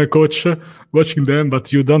sitting on a couch, watching them,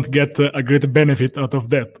 but you don't get a great benefit out of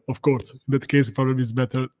that. Of course, in that case, probably it's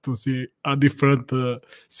better to see a different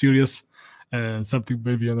series and something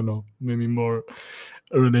maybe, I don't know, maybe more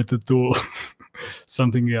related to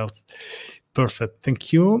something else. Perfect.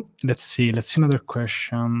 Thank you. Let's see another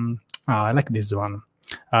question. I like this one.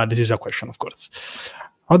 This is a question, of course.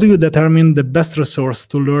 How do you determine the best resource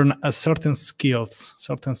to learn a certain skill?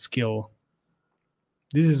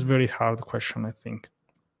 This is a very hard question, I think.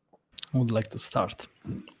 I would like to start.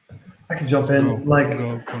 I can jump in.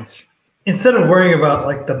 Instead of worrying about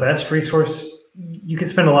like the best resource, you can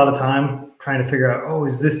spend a lot of time trying to figure out, oh,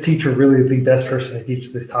 is this teacher really the best person to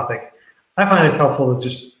teach this topic? I find it's helpful to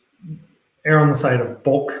just err on the side of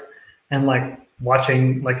bulk and like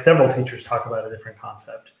watching like several teachers talk about a different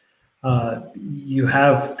concept. You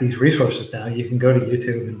have these resources now. You can go to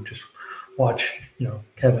YouTube and just watch,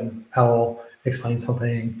 Kevin Powell explain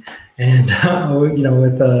something, and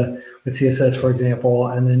with CSS, for example,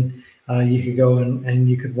 and then you could go and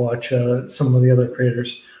you could watch some of the other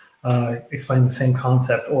creators explain the same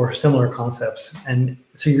concept or similar concepts. And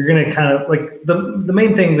so you're going to kind of like the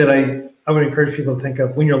main thing that I would encourage people to think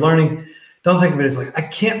of when you're learning. Don't think of it as like, I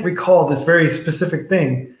can't recall this very specific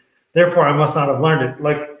thing, therefore I must not have learned it.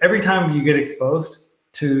 Like every time you get exposed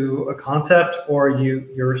to a concept, or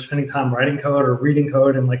you're spending time writing code or reading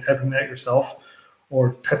code and like typing that yourself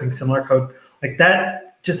or typing similar code, like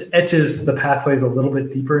that just etches the pathways a little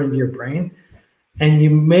bit deeper into your brain. And you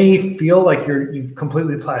may feel like you've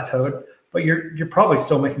completely plateaued, but you're probably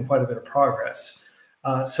still making quite a bit of progress.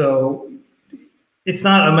 So it's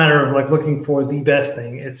not a matter of like looking for the best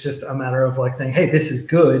thing. It's just a matter of like saying, hey, this is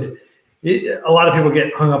good. A lot of people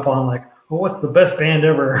get hung up on like, well, what's the best band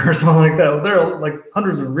ever or something like that. Well, there are like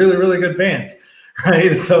hundreds of really, really good bands,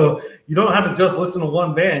 right? So you don't have to just listen to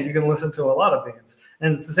one band. You can listen to a lot of bands.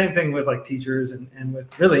 And it's the same thing with like teachers and with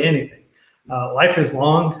really anything. Life is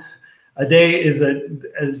long. A day is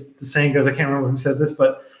as the saying goes, I can't remember who said this,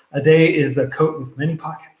 but a day is a coat with many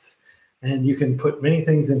pockets. And you can put many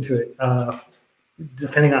things into it,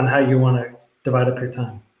 depending on how you want to divide up your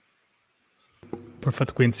time.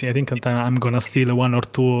 Perfect, Quincy. I think I'm going to steal one or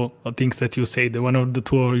two things that you said. One of the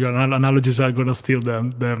two of your analogies, I'm going to steal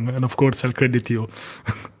them. And of course, I'll credit you.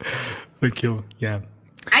 Thank you. Yeah.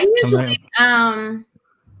 I usually,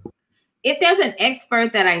 if there's an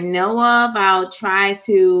expert that I know of, I'll try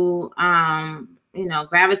to,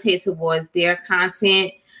 gravitate towards their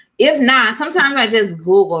content. If not, sometimes I just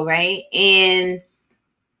Google, right? And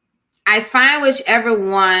I find whichever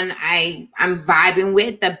one I'm vibing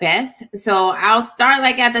with the best. So I'll start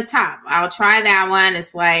like at the top. I'll try that one.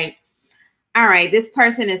 It's like, all right, this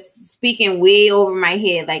person is speaking way over my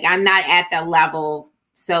head. Like I'm not at that level.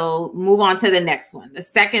 So move on to the next one. The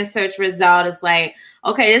second search result is like,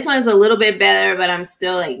 okay, this one's a little bit better, but I'm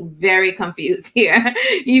still like very confused here.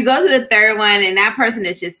 You go to the third one and that person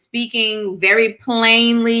is just speaking very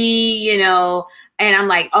plainly, and I'm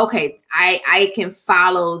like, okay, I can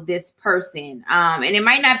follow this person. And it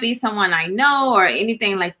might not be someone I know or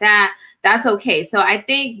anything like that. That's okay. So I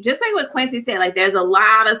think just like what Quincy said, like there's a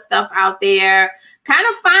lot of stuff out there. Kind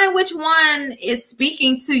of find which one is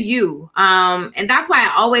speaking to you. And that's why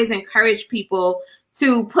I always encourage people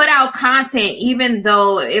to put out content, even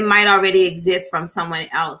though it might already exist from someone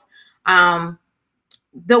else.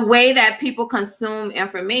 The way that people consume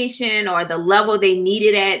information or the level they need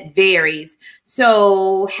it at varies.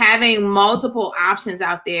 So having multiple options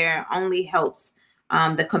out there only helps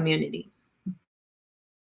the community.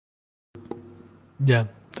 Yeah,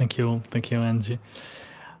 thank you. Thank you, Angie.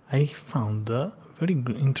 I found a very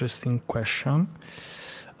interesting question.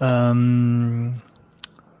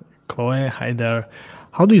 Chloe, hi there.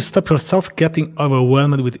 How do you stop yourself getting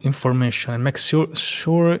overwhelmed with information and make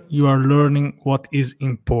sure you are learning what is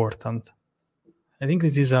important? I think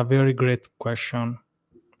this is a very great question.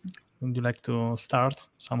 Would you like to start,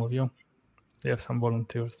 some of you? They have some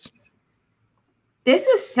volunteers. This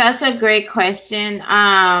is such a great question.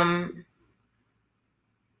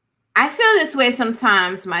 I feel this way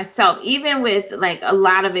sometimes myself, even with like a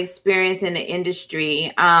lot of experience in the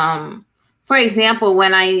industry. For example,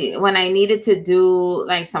 when I needed to do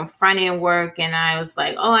like some front end work and I was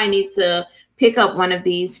like, oh, I need to pick up one of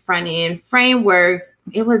these front end frameworks.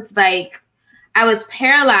 It was like I was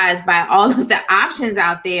paralyzed by all of the options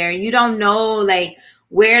out there. You don't know like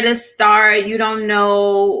where to start. You don't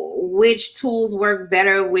know which tools work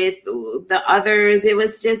better with the others. It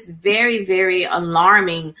was just very, very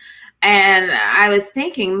alarming. And I was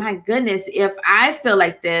thinking, my goodness, if I feel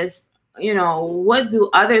like this, you know, what do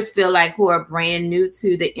others feel like who are brand new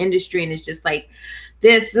to the industry? And it's just like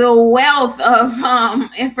this wealth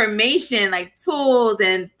of information, like tools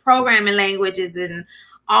and programming languages and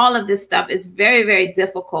all of this stuff is very, very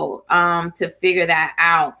difficult to figure that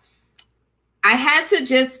out. I had to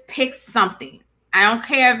just pick something. I don't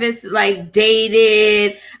care if it's like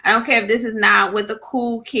dated. I don't care if this is not what the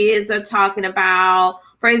cool kids are talking about.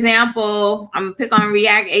 For example, I'm gonna pick on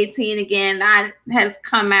React 18 again. That has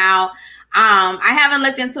come out. I haven't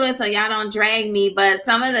looked into it, so y'all don't drag me. But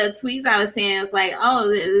some of the tweets I was seeing was like, oh,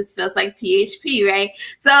 this feels like PHP, right?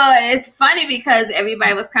 So it's funny because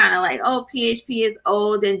everybody was kind of like, oh, PHP is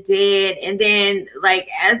old and dead. And then like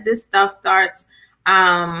as this stuff starts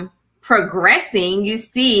progressing, you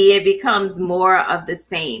see it becomes more of the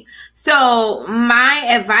same. So my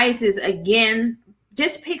advice is, again,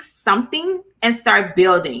 just pick something and start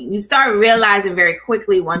building. You start realizing very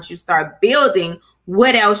quickly once you start building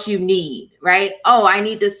what else you need, right? Oh, I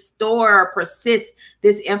need to store or persist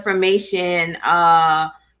this information,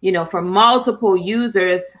 you know, for multiple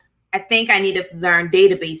users. I think I need to learn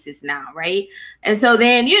databases now, right? And so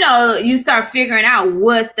then, you know, you start figuring out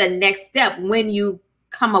what's the next step when you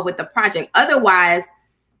come up with the project. Otherwise,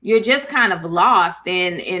 you're just kind of lost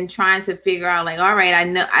in trying to figure out like, all right, I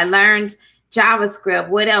know I learned JavaScript.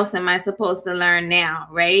 What else am I supposed to learn now,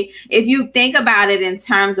 right? If you think about it in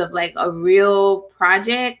terms of like a real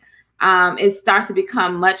project, it starts to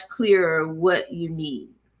become much clearer what you need.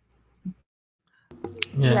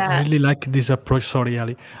 Yeah, I really like this approach. Sorry,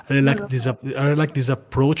 Ali. I really like this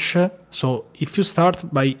approach. So if you start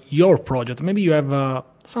by your project, maybe you have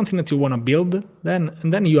something that you want to build,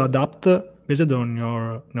 then you adapt based on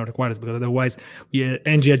your requirements. Because otherwise,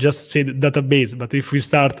 Angie just said database, but if we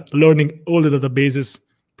start learning all the databases,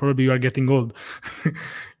 probably you are getting old.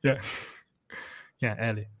 Yeah,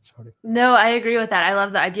 Ali. Sorry. No, I agree with that. I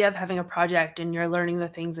love the idea of having a project and you're learning the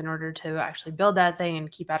things in order to actually build that thing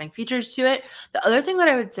and keep adding features to it. The other thing that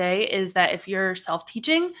I would say is that if you're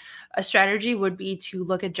self-teaching, a strategy would be to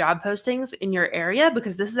look at job postings in your area,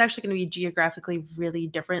 because this is actually going to be geographically really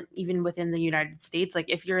different even within the United States. Like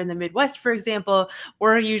if you're in the Midwest, for example,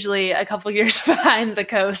 we're usually a couple years behind the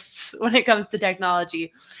coasts when it comes to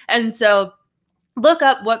technology. And so look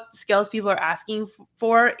up what skills people are asking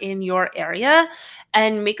for in your area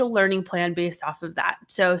and make a learning plan based off of that.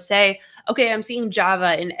 So say, okay, I'm seeing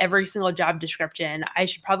Java in every single job description. I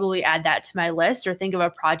should probably add that to my list, or think of a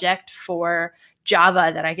project for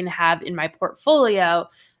Java that I can have in my portfolio.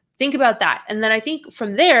 Think about that. And then I think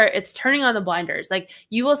from there, it's turning on the blinders. Like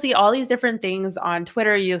you will see all these different things on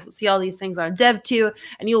Twitter. You'll see all these things on Dev2,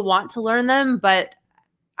 and you'll want to learn them. But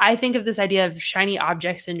I think of this idea of shiny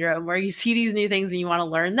object syndrome, where you see these new things and you want to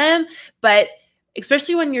learn them. But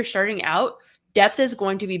especially when you're starting out, depth is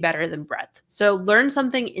going to be better than breadth. So learn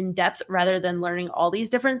something in depth rather than learning all these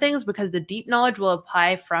different things, because the deep knowledge will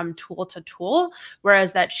apply from tool to tool.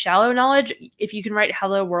 Whereas that shallow knowledge, if you can write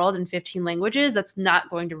hello world in 15 languages, that's not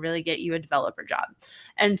going to really get you a developer job.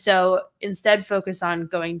 And so instead focus on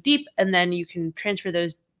going deep, and then you can transfer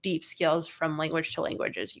those deep skills from language to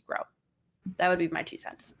language as you grow. That would be my 2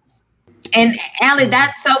 cents. And Ali,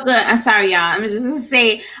 that's so good. I'm sorry, y'all. I'm just gonna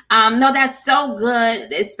say, no, that's so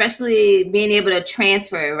good, especially being able to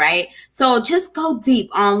transfer, right? So just go deep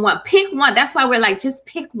on one. Pick one. That's why we're like, just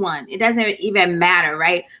pick one. It doesn't even matter,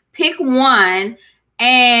 right? Pick one.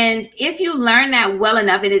 And if you learn that well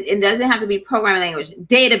enough, it doesn't have to be programming language,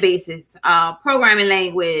 databases, programming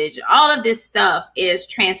language, all of this stuff is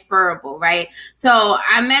transferable, right? So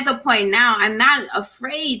I'm at the point now, I'm not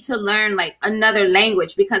afraid to learn like another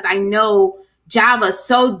language, because I know Java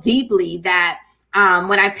so deeply that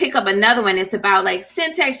when I pick up another one, it's about like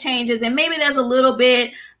syntax changes, and maybe there's a little bit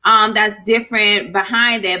that's different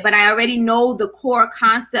behind it, but I already know the core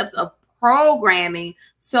concepts of programming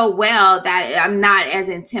so well that I'm not as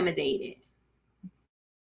intimidated.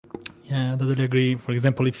 Yeah, I totally agree. For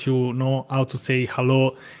example, if you know how to say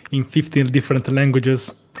hello in 15 different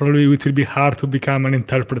languages, probably it will be hard to become an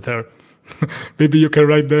interpreter. Maybe you can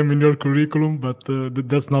write them in your curriculum, but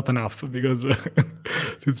that's not enough, because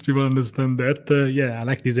since people understand that, yeah, I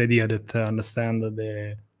like this idea that understand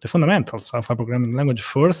the fundamentals of a programming language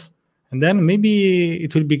first, and then maybe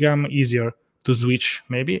it will become easier to switch,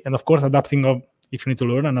 maybe. And of course, adapting of if you need to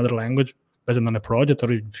learn another language based on a project,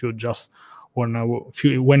 or if you just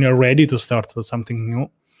when you're ready to start something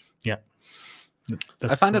new. Yeah.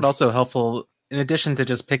 I find it also helpful in addition to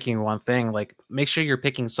just picking one thing, like make sure you're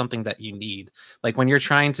picking something that you need. Like when you're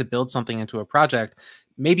trying to build something into a project,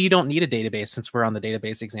 maybe you don't need a database, since we're on the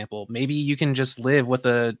database example. Maybe you can just live with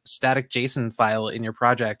a static JSON file in your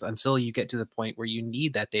project until you get to the point where you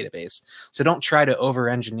need that database. So don't try to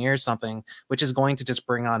over-engineer something, which is going to just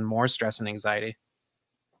bring on more stress and anxiety.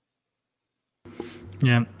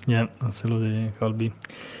 Yeah, absolutely, Colby.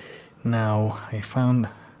 Now I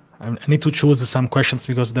need to choose some questions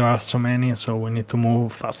because there are so many, so we need to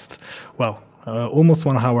move fast. Well, almost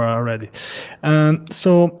 1 hour already.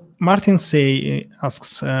 So Martin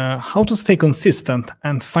asks how to stay consistent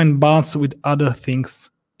and find balance with other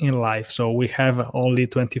things in life. So we have only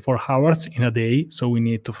 24 hours in a day, so we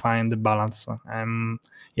need to find the balance.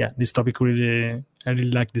 This topic I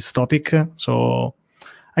really like this topic. So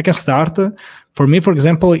I can start. For me, for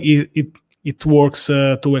example, it works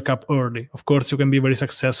to wake up early. Of course, you can be very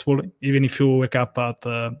successful even if you wake up at,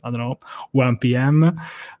 1 p.m.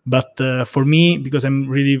 But for me, because I'm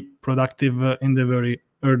really productive in the very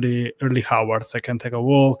early hours, I can take a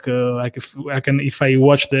walk. If I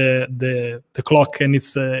watch the clock and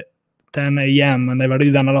it's 10 a.m. and I've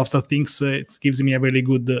already done a lot of things, it gives me a really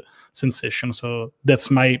good sensation. So that's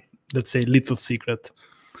my, let's say, little secret.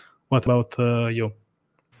 What about you?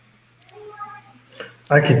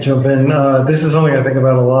 I could jump in. This is something I think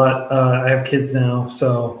about a lot. I have kids now,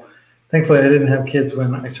 so thankfully I didn't have kids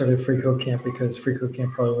when I started Free Code Camp, because Free Code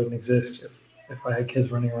Camp probably wouldn't exist if I had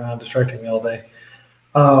kids running around distracting me all day.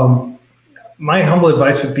 My humble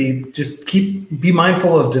advice would be just be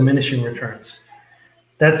mindful of diminishing returns.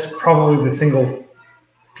 That's probably the single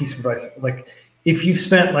piece of advice. Like if you've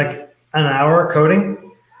spent like an hour coding,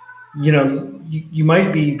 you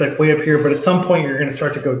might be like way up here, but at some point you're going to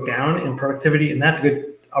start to go down in productivity, and that's a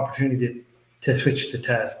good opportunity to switch to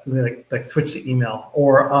task, like switch to email,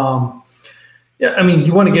 or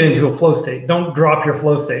you want to get into a flow state. Don't drop your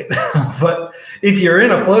flow state. But if you're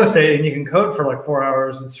in a flow state and you can code for like 4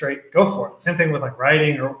 hours and straight, go for it. Same thing with like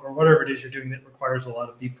writing or whatever it is you're doing that requires a lot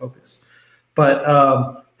of deep focus.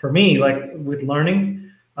 But for me, like with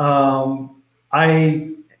learning,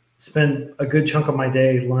 I spend a good chunk of my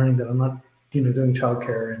day learning that I'm not, doing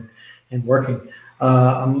childcare and working.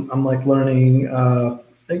 I'm like learning, I'm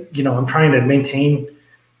trying to maintain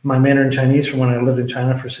my Mandarin Chinese from when I lived in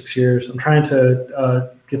China for 6 years. I'm trying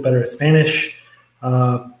to get better at Spanish.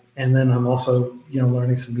 And then I'm also,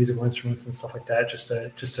 learning some musical instruments and stuff like that, just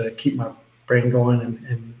to keep my brain going,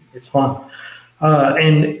 and it's fun.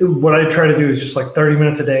 And what I try to do is just like 30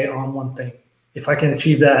 minutes a day on one thing. If I can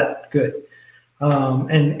achieve that, good. Sean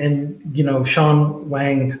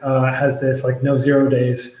Wang has this like no 0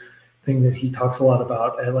 days thing that he talks a lot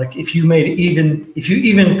about. Like if you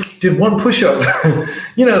even did one push-up,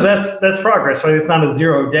 that's progress, right? It's not a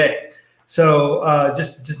 0 day. So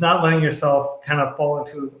just not letting yourself kind of fall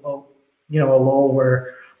into a lull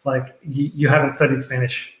where like you haven't studied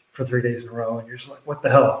Spanish for 3 days in a row and you're just like, what the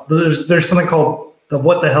hell? There's something called the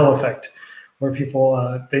what the hell effect, where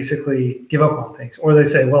people basically give up on things, or they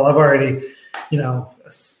say, well, I've already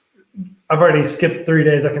skipped 3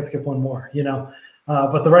 days, I can skip one more,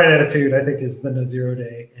 but the right attitude, I think, is the no 0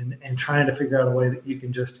 day, and trying to figure out a way that you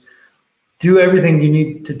can just do everything you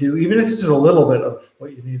need to do, even if it's just a little bit of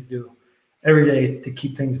what you need to do every day to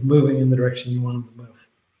keep things moving in the direction you want them to move.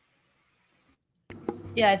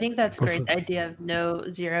 Yeah, I think that's great. The idea of no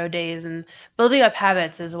 0 days and building up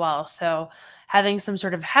habits as well. So having some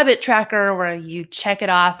sort of habit tracker where you check it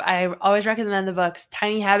off. I always recommend the books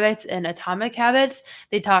Tiny Habits and Atomic Habits.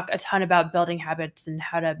 They talk a ton about building habits and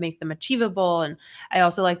how to make them achievable. And I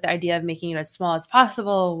also like the idea of making it as small as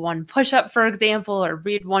possible. 1 push-up, for example, or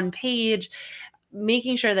read 1 page,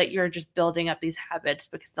 making sure that you're just building up these habits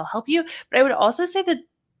because they'll help you. But I would also say that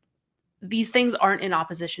these things aren't in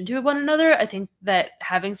opposition to one another. I think that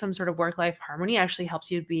having some sort of work-life harmony actually helps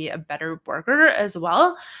you be a better worker as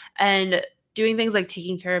well. And doing things like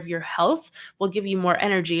taking care of your health will give you more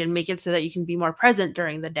energy and make it so that you can be more present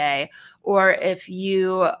during the day. Or if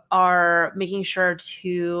you are making sure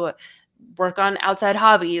to work on outside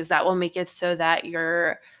hobbies, that will make it so that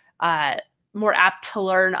you're more apt to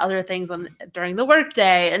learn other things during the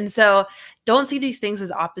workday. And so don't see these things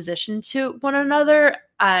as opposition to one another.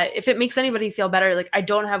 If it makes anybody feel better, like I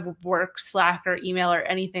don't have work, Slack, or email or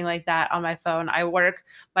anything like that on my phone. I work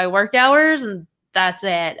my work hours and that's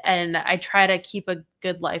it. And I try to keep a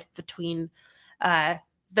good life between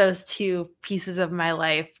those 2 pieces of my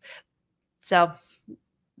life. So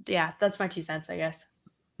yeah, that's my 2 cents, I guess.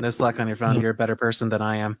 No Slack on your phone. You're a better person than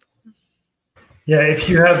I am. Yeah, if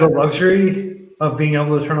you have the luxury of being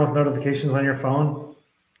able to turn off notifications on your phone.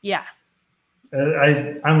 Yeah.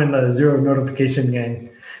 I'm in the zero notification gang.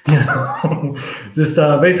 You know, just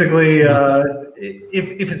basically,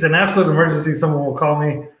 if it's an absolute emergency, someone will call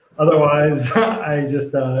me. Otherwise, I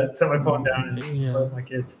just set my phone down and play with my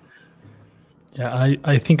kids. Yeah,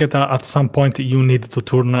 I think at some point you need to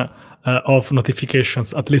turn off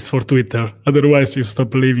notifications, at least for Twitter. Otherwise, you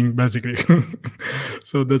stop living, basically.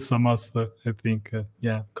 So that's a must, I think.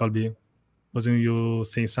 Yeah, Colby, wasn't you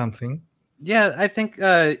saying something? Yeah, I think,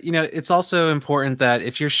 it's also important that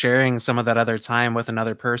if you're sharing some of that other time with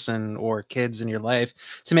another person or kids in your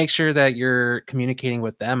life, to make sure that you're communicating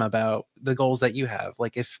with them about the goals that you have.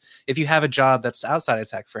 Like if you have a job that's outside of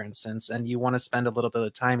tech, for instance, and you want to spend a little bit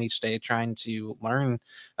of time each day trying to learn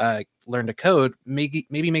to code,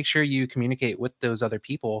 maybe make sure you communicate with those other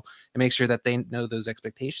people and make sure that they know those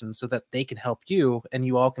expectations so that they can help you and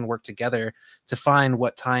you all can work together to find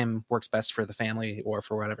what time works best for the family or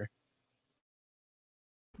for whatever.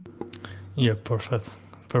 Yeah, perfect.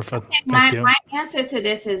 Okay, Thank you. My answer to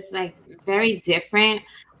this is like very different.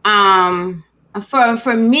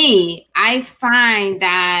 For me, I find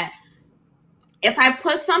that if I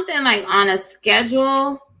put something like on a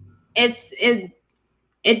schedule, it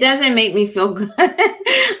doesn't make me feel good.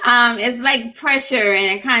 It's like pressure,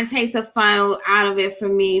 and it kind of takes the fun out of it for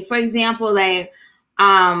me. For example, like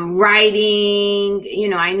writing,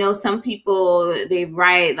 I know some people, they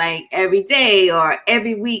write like every day or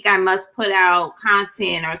every week I must put out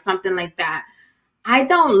content or something like that. I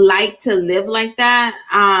don't like to live like that.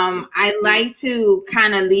 I like to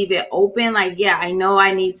kind of leave it open. Like, yeah, I know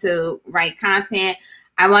I need to write content.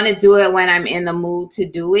 I want to do it when I'm in the mood to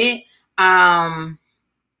do it. And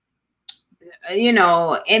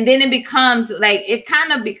then it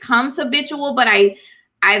kind of becomes habitual, but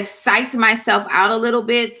I've psyched myself out a little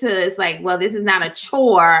bit it's like, well, this is not a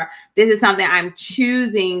chore. This is something I'm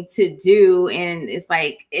choosing to do. And it's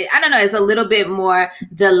like, I don't know, it's a little bit more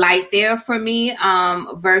delight there for me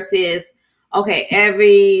versus, okay,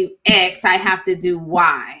 every X I have to do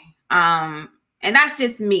Y. And that's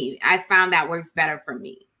just me. I found that works better for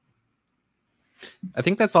me. I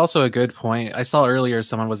think that's also a good point. I saw earlier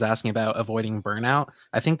someone was asking about avoiding burnout.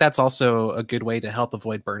 I think that's also a good way to help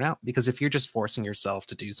avoid burnout, because if you're just forcing yourself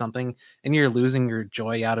to do something and you're losing your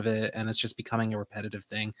joy out of it and it's just becoming a repetitive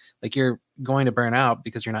thing, like you're going to burn out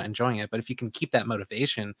because you're not enjoying it. But if you can keep that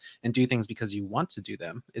motivation and do things because you want to do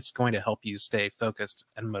them, it's going to help you stay focused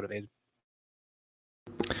and motivated.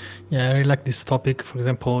 Yeah, I really like this topic. For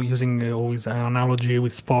example, using always an analogy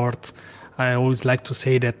with sport, I always like to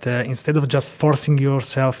say that instead of just forcing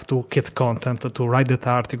yourself to get content, to write that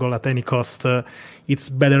article at any cost, it's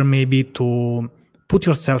better maybe to put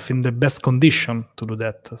yourself in the best condition to do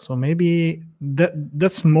that. So maybe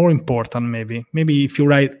that's more important. Maybe if you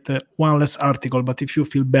write one less article, but if you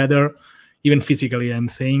feel better, even physically, I'm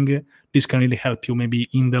saying, this can really help you maybe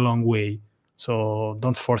in the long way. So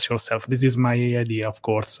don't force yourself. This is my idea, of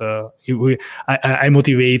course. I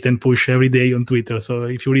motivate and push every day on Twitter. So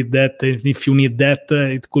if you read that, if you need that,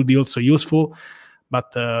 it could be also useful.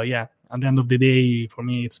 But yeah, at the end of the day, for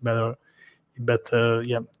me, it's better to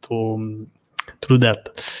do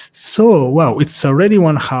that. So, wow, it's already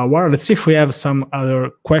 1 hour. Let's see if we have some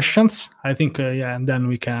other questions. I think, and then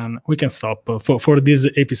we can stop for this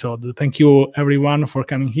episode. Thank you, everyone, for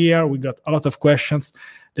coming here. We got a lot of questions.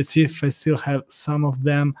 Let's see if I still have some of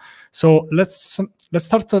them. So let's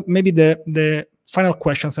start maybe the final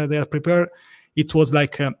questions that I had prepared. It was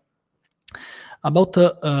like about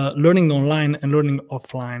learning online and learning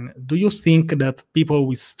offline. Do you think that people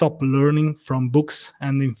will stop learning from books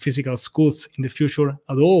and in physical schools in the future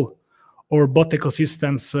at all? Or both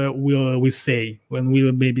ecosystems will stay, when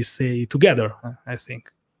we'll maybe stay together? I think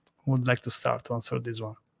I would like to start to answer this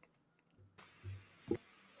one.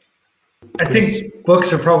 I think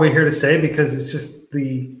books are probably here to stay because it's just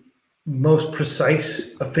the most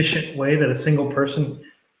precise, efficient way that a single person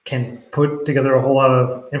can put together a whole lot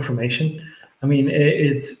of information. I mean,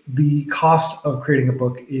 it's the cost of creating a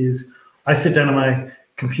book is I sit down on my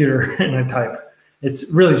computer and I type.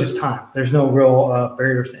 It's really just time. There's no real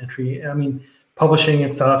barriers to entry. I mean, publishing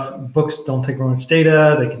and stuff, books don't take very much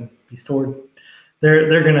data. They can be stored.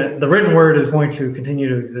 The written word is going to continue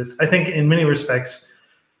to exist. I think in many respects,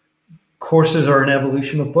 courses are an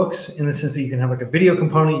evolution of books in the sense that you can have like a video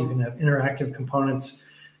component, you can have interactive components,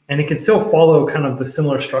 and it can still follow kind of the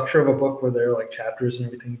similar structure of a book where there are like chapters and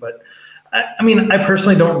everything. But I mean, I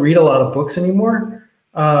personally don't read a lot of books anymore,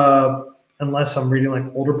 unless I'm reading like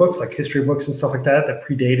older books, like history books and stuff like that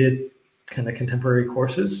predated kind of contemporary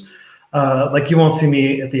courses. Like you won't see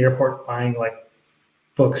me at the airport buying like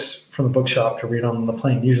books from the bookshop to read on the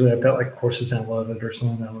plane. Usually I've got like courses downloaded or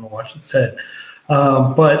something that I'm going to watch instead.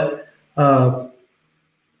 But Yeah,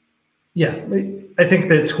 I think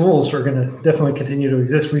that schools are going to definitely continue to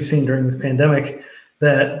exist. We've seen during this pandemic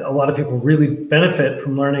that a lot of people really benefit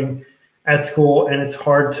from learning at school, and it's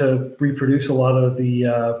hard to reproduce a lot of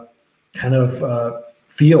the kind of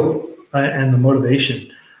feel and the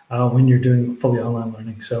motivation when you're doing fully online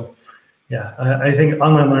learning. So yeah, I think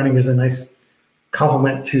online learning is a nice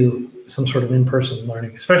complement to some sort of in-person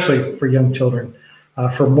learning, especially for young children.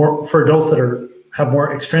 For adults that have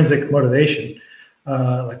more extrinsic motivation,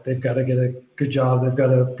 like they've got to get a good job, they've got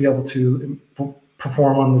to be able to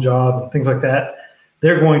perform on the job and things like that.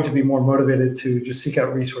 They're going to be more motivated to just seek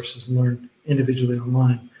out resources and learn individually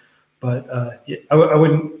online. But I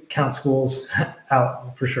wouldn't count schools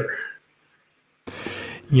out for sure.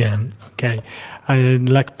 Yeah, okay. I'd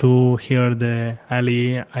like to hear the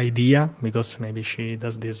Ali idea, because maybe she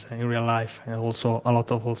does this in real life and also a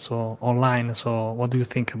lot of also online. So what do you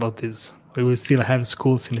think about this? We will still have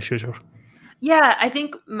schools in the future. Yeah, I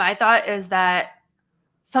think my thought is that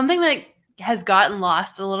something that has gotten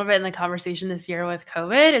lost a little bit in the conversation this year with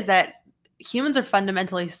COVID is that humans are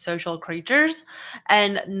fundamentally social creatures,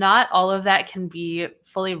 and not all of that can be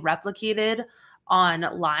fully replicated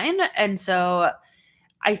online. And so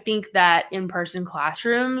I think that in-person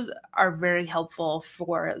classrooms are very helpful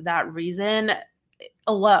for that reason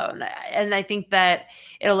alone. And I think that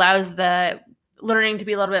it allows the learning to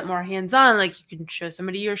be a little bit more hands-on. Like you can show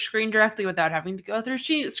somebody your screen directly without having to go through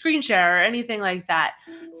screen share or anything like that.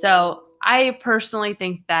 So I personally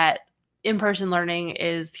think that in-person learning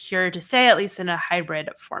is here to stay, at least in a hybrid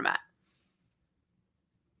format.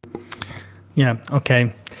 Yeah,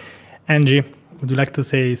 okay. Angie, would you like to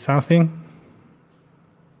say something?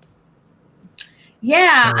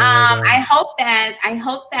 Yeah, I hope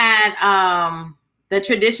that the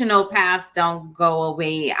traditional paths don't go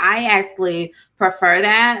away. I actually prefer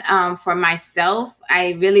that for myself.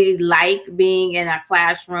 I really like being in a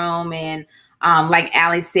classroom and like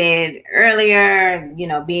Ali said earlier,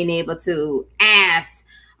 being able to ask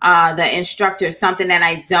the instructor something that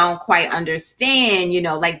I don't quite understand,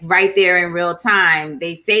 like right there in real time.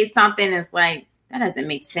 They say something, it's like, that doesn't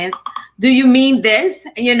make sense. Do you mean this?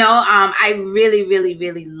 I really, really,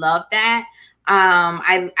 really love that.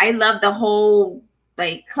 I love the whole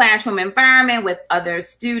like classroom environment with other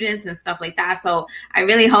students and stuff like that. So I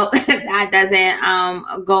really hope that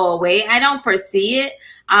doesn't go away. I don't foresee it.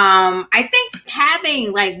 I think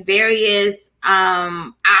having like various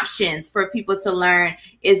options for people to learn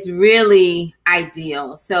is really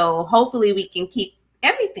ideal. So hopefully we can keep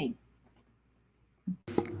everything.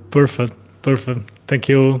 Perfect. Thank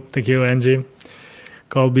you, Angie.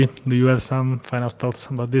 Colby, do you have some final thoughts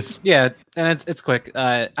about this? Yeah, and it's quick.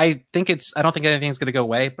 I don't think anything's going to go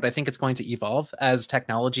away, but I think it's going to evolve as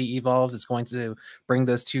technology evolves. It's going to bring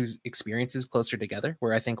those two experiences closer together,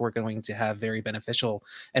 where I think we're going to have very beneficial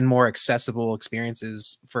and more accessible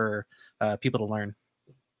experiences for people to learn.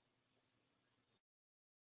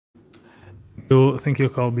 Thank you,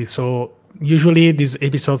 Colby. So usually these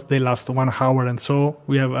episodes, they last 1 hour, and so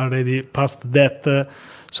we have already passed that.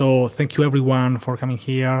 So thank you everyone for coming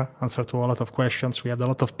here, answer to a lot of questions. We had a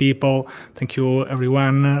lot of people. Thank you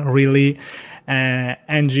everyone, really.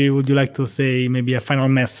 Angie, would you like to say maybe a final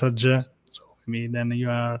message? So maybe then you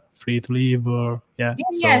are free to leave, or yeah,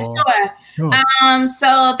 sure.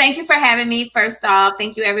 So thank you for having me. First off,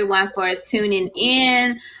 thank you everyone for tuning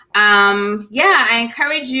in. I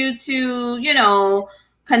encourage you to,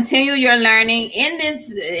 continue your learning in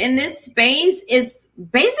this space. It's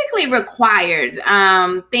basically required.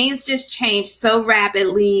 Things just change so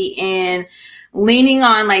rapidly, and leaning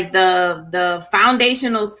on like the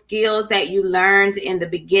foundational skills that you learned in the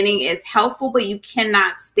beginning is helpful, but you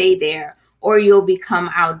cannot stay there or you'll become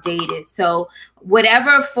outdated. So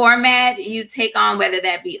whatever format you take on, whether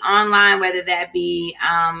that be online, whether that be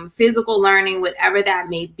physical learning, whatever that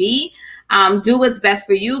may be, do what's best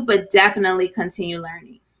for you, but definitely continue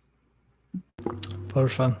learning.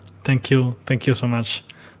 Perfect. Thank you so much.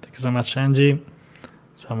 Thank you so much, Angie.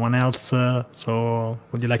 Someone else? So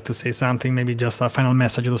would you like to say something? Maybe just a final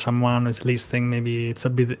message to someone who's listening. Maybe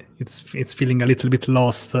it's feeling a little bit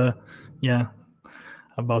lost.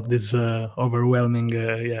 About this overwhelming.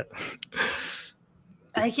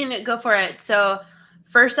 I can go for it. So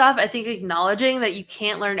first off, I think acknowledging that you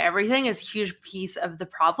can't learn everything is a huge piece of the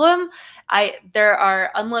problem. There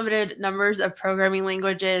are unlimited numbers of programming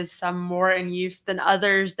languages, some more in use than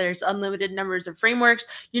others. There's unlimited numbers of frameworks.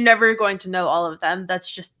 You're never going to know all of them.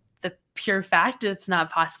 That's just the pure fact it's not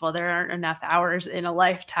possible. There aren't enough hours in a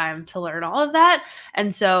lifetime to learn all of that.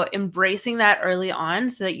 And so embracing that early on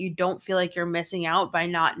so that you don't feel like you're missing out by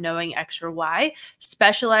not knowing X or Y.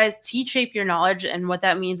 Specialize, T-shape your knowledge. And what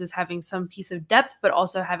that means is having some piece of depth, but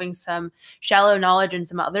also having some shallow knowledge in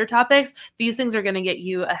some other topics. These things are going to get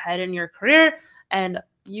you ahead in your career, and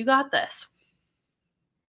you got this.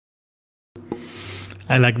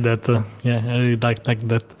 I like that. Yeah, I really like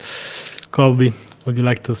that. Colby, would you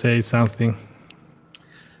like to say something?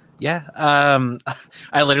 Yeah,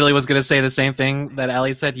 I literally was going to say the same thing that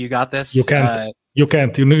Ali said. You got this. You can't. You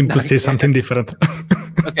can't. You need to say something different.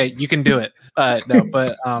 Okay, you can do it. No,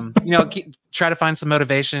 but try to find some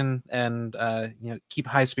motivation and keep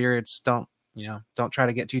high spirits. Don't try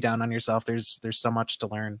to get too down on yourself. There's so much to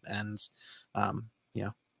learn, and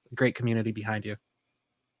great community behind you.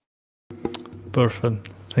 Perfect.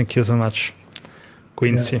 Thank you so much,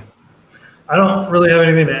 Quincy. Yeah. I don't really have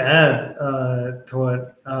anything to add to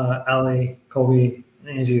what Ali, Colby,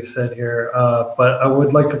 and Angie have said here, but I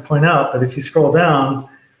would like to point out that if you scroll down,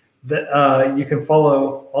 that you can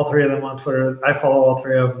follow all three of them on Twitter. I follow all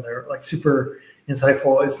three of them. They're like super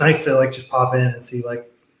insightful. It's nice to like just pop in and see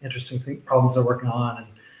like interesting problems they're working on, and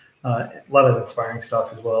a lot of inspiring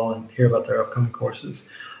stuff as well, and hear about their upcoming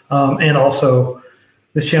courses. And also,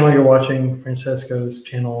 this channel you're watching, Francesco's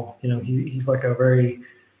channel, he's like a very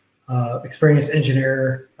experienced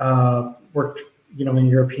engineer, worked, in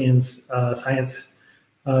European science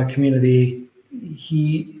community.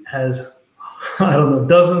 He has, I don't know,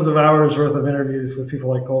 dozens of hours worth of interviews with people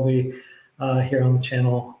like Colby here on the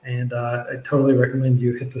channel. And I totally recommend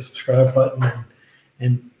you hit the subscribe button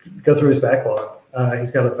and go through his backlog.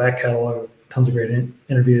 He's got a back catalog of tons of great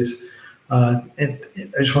interviews. And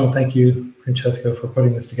I just want to thank you, Francesco, for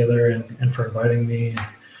putting this together and for inviting me. And,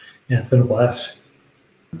 yeah, it's been a blast.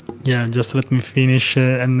 Yeah, just let me finish,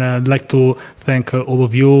 and I'd like to thank all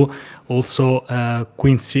of you. Also,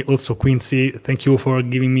 Quincy, thank you for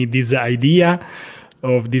giving me this idea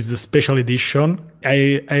of this special edition.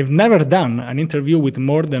 I've never done an interview with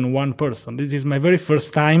more than one person. This is my very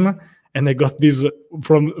first time, and I got this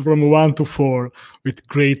from 1 to 4 with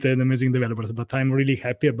great and amazing developers. But I'm really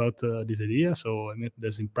happy about this idea. So I mean,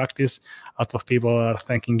 there's in practice, a lot of people are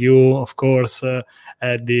thanking you, of course,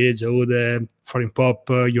 Eddie, Jaude, Foreign Pop,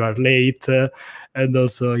 you are late. And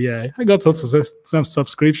also, yeah, I got also some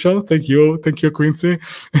subscription. Thank you, Quincy.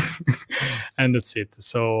 And that's it.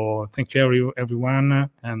 So thank you, everyone.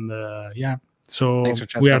 And yeah, so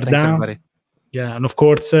we are done. Thanks, everybody. Yeah, and of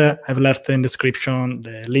course, I've left in the description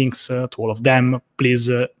the links to all of them. Please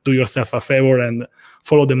do yourself a favor and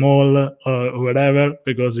follow them all or whatever,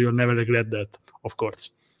 because you'll never regret that, of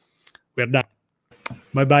course. We are done.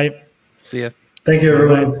 Bye-bye. See ya. Thank you,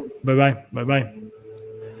 everyone. Bye-bye. Bye-bye.